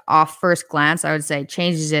 just off first glance, I would say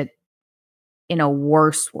changes it in a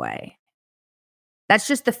worse way. That's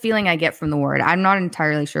just the feeling I get from the word. I'm not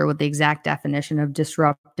entirely sure what the exact definition of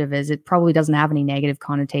disruptive is. It probably doesn't have any negative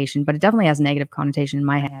connotation, but it definitely has a negative connotation in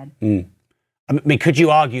my head. I mean, could you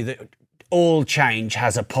argue that all change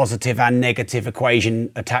has a positive and negative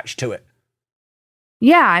equation attached to it?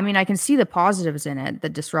 Yeah, I mean, I can see the positives in it, the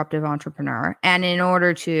disruptive entrepreneur. And in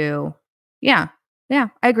order to, yeah, I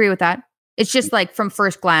agree with that. It's just like from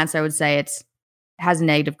first glance, I would say it has a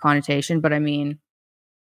negative connotation, but I mean,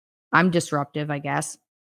 I'm disruptive, I guess.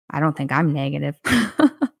 I don't think I'm negative.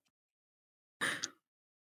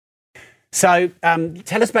 So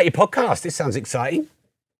tell us about your podcast. This sounds exciting.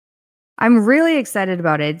 I'm really excited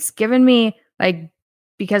about it. It's given me, like,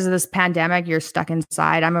 because of this pandemic, you're stuck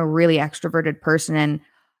inside. I'm a really extroverted person.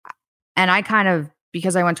 And I kind of,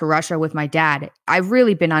 because I went to Russia with my dad, I've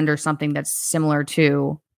really been under something that's similar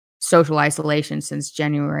to social isolation since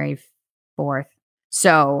January 4th.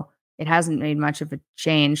 So it hasn't made much of a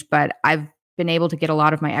change, but I've been able to get a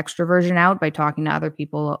lot of my extroversion out by talking to other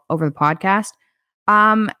people over the podcast.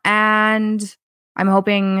 And I'm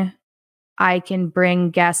hoping I can bring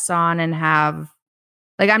guests on and have,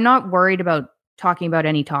 like, I'm not worried about talking about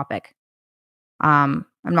any topic. I'm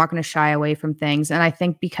not going to shy away from things. And I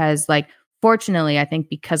think because, like, fortunately, I think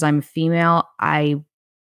because I'm female, I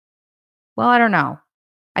don't know.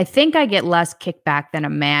 I think I get less kickback than a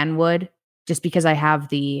man would just because I have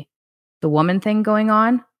the woman thing going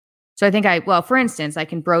on. So I think for instance, I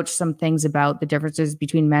can broach some things about the differences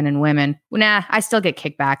between men and women. Nah, I still get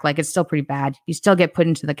kickback. Like, it's still pretty bad. You still get put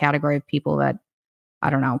into the category of people that,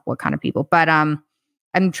 I don't know what kind of people, but I'm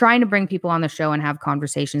trying to bring people on the show and have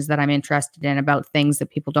conversations that I'm interested in about things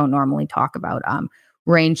that people don't normally talk about,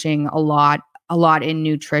 ranging a lot in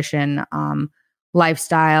nutrition,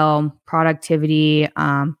 lifestyle, productivity.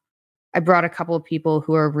 I brought a couple of people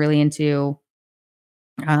who are really into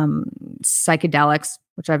psychedelics,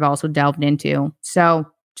 which I've also delved into. So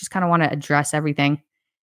just kind of want to address everything,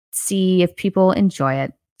 see if people enjoy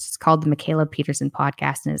it. It's called the Mikhaila Peterson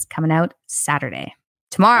podcast and it's coming out Saturday.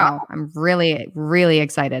 Tomorrow. Wow. I'm really, really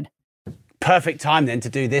excited. Perfect time then to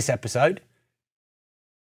do this episode.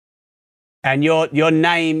 And your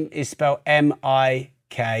name is spelled Mikhaila.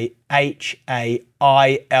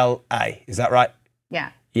 Is that right?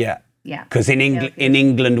 Yeah. Yeah. Yeah. Because in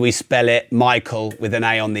England we spell it Michael with an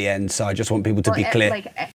A on the end. So I just want people to be clear.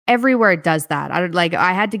 Like everywhere it does that.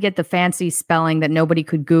 I had to get the fancy spelling that nobody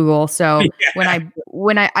could Google. So when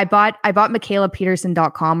I bought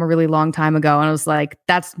MikhailaPeterson.com a really long time ago, and I was like,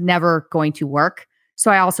 that's never going to work. So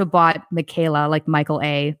I also bought Mikhaila, like Michael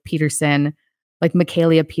A. Peterson, like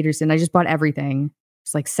Mikhaila Peterson. I just bought everything.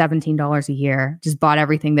 It's like $17 a year. Just bought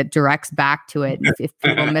everything that directs back to it. If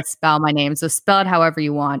people misspell my name, so spell it however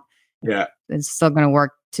you want. Yeah, it's still going to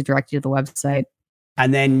work to direct you to the website.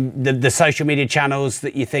 And then the social media channels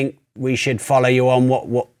that you think we should follow you on.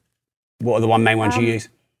 What are the main ones you use?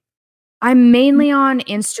 I'm mainly on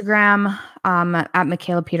Instagram at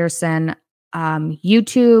Mikhaila Peterson,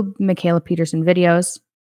 YouTube Mikhaila Peterson videos,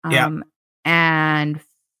 and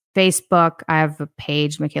Facebook. I have a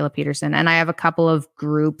page Mikhaila Peterson, and I have a couple of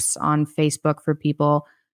groups on Facebook for people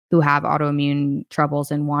who have autoimmune troubles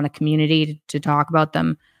and want a community to talk about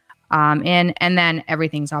them. And then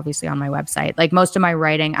everything's obviously on my website. Like most of my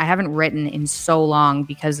writing, I haven't written in so long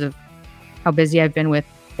because of how busy I've been with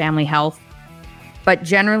family health. But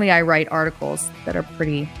generally I write articles that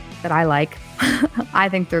I like. I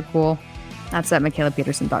think they're cool. That's at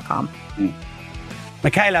MikhailaPeterson.com.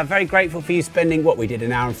 Mikhaila, very grateful for you spending we did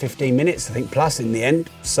an hour and 15 minutes, I think, plus in the end.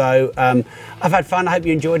 So I've had fun. I hope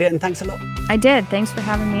you enjoyed it, and thanks a lot. I did. Thanks for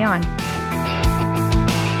having me on.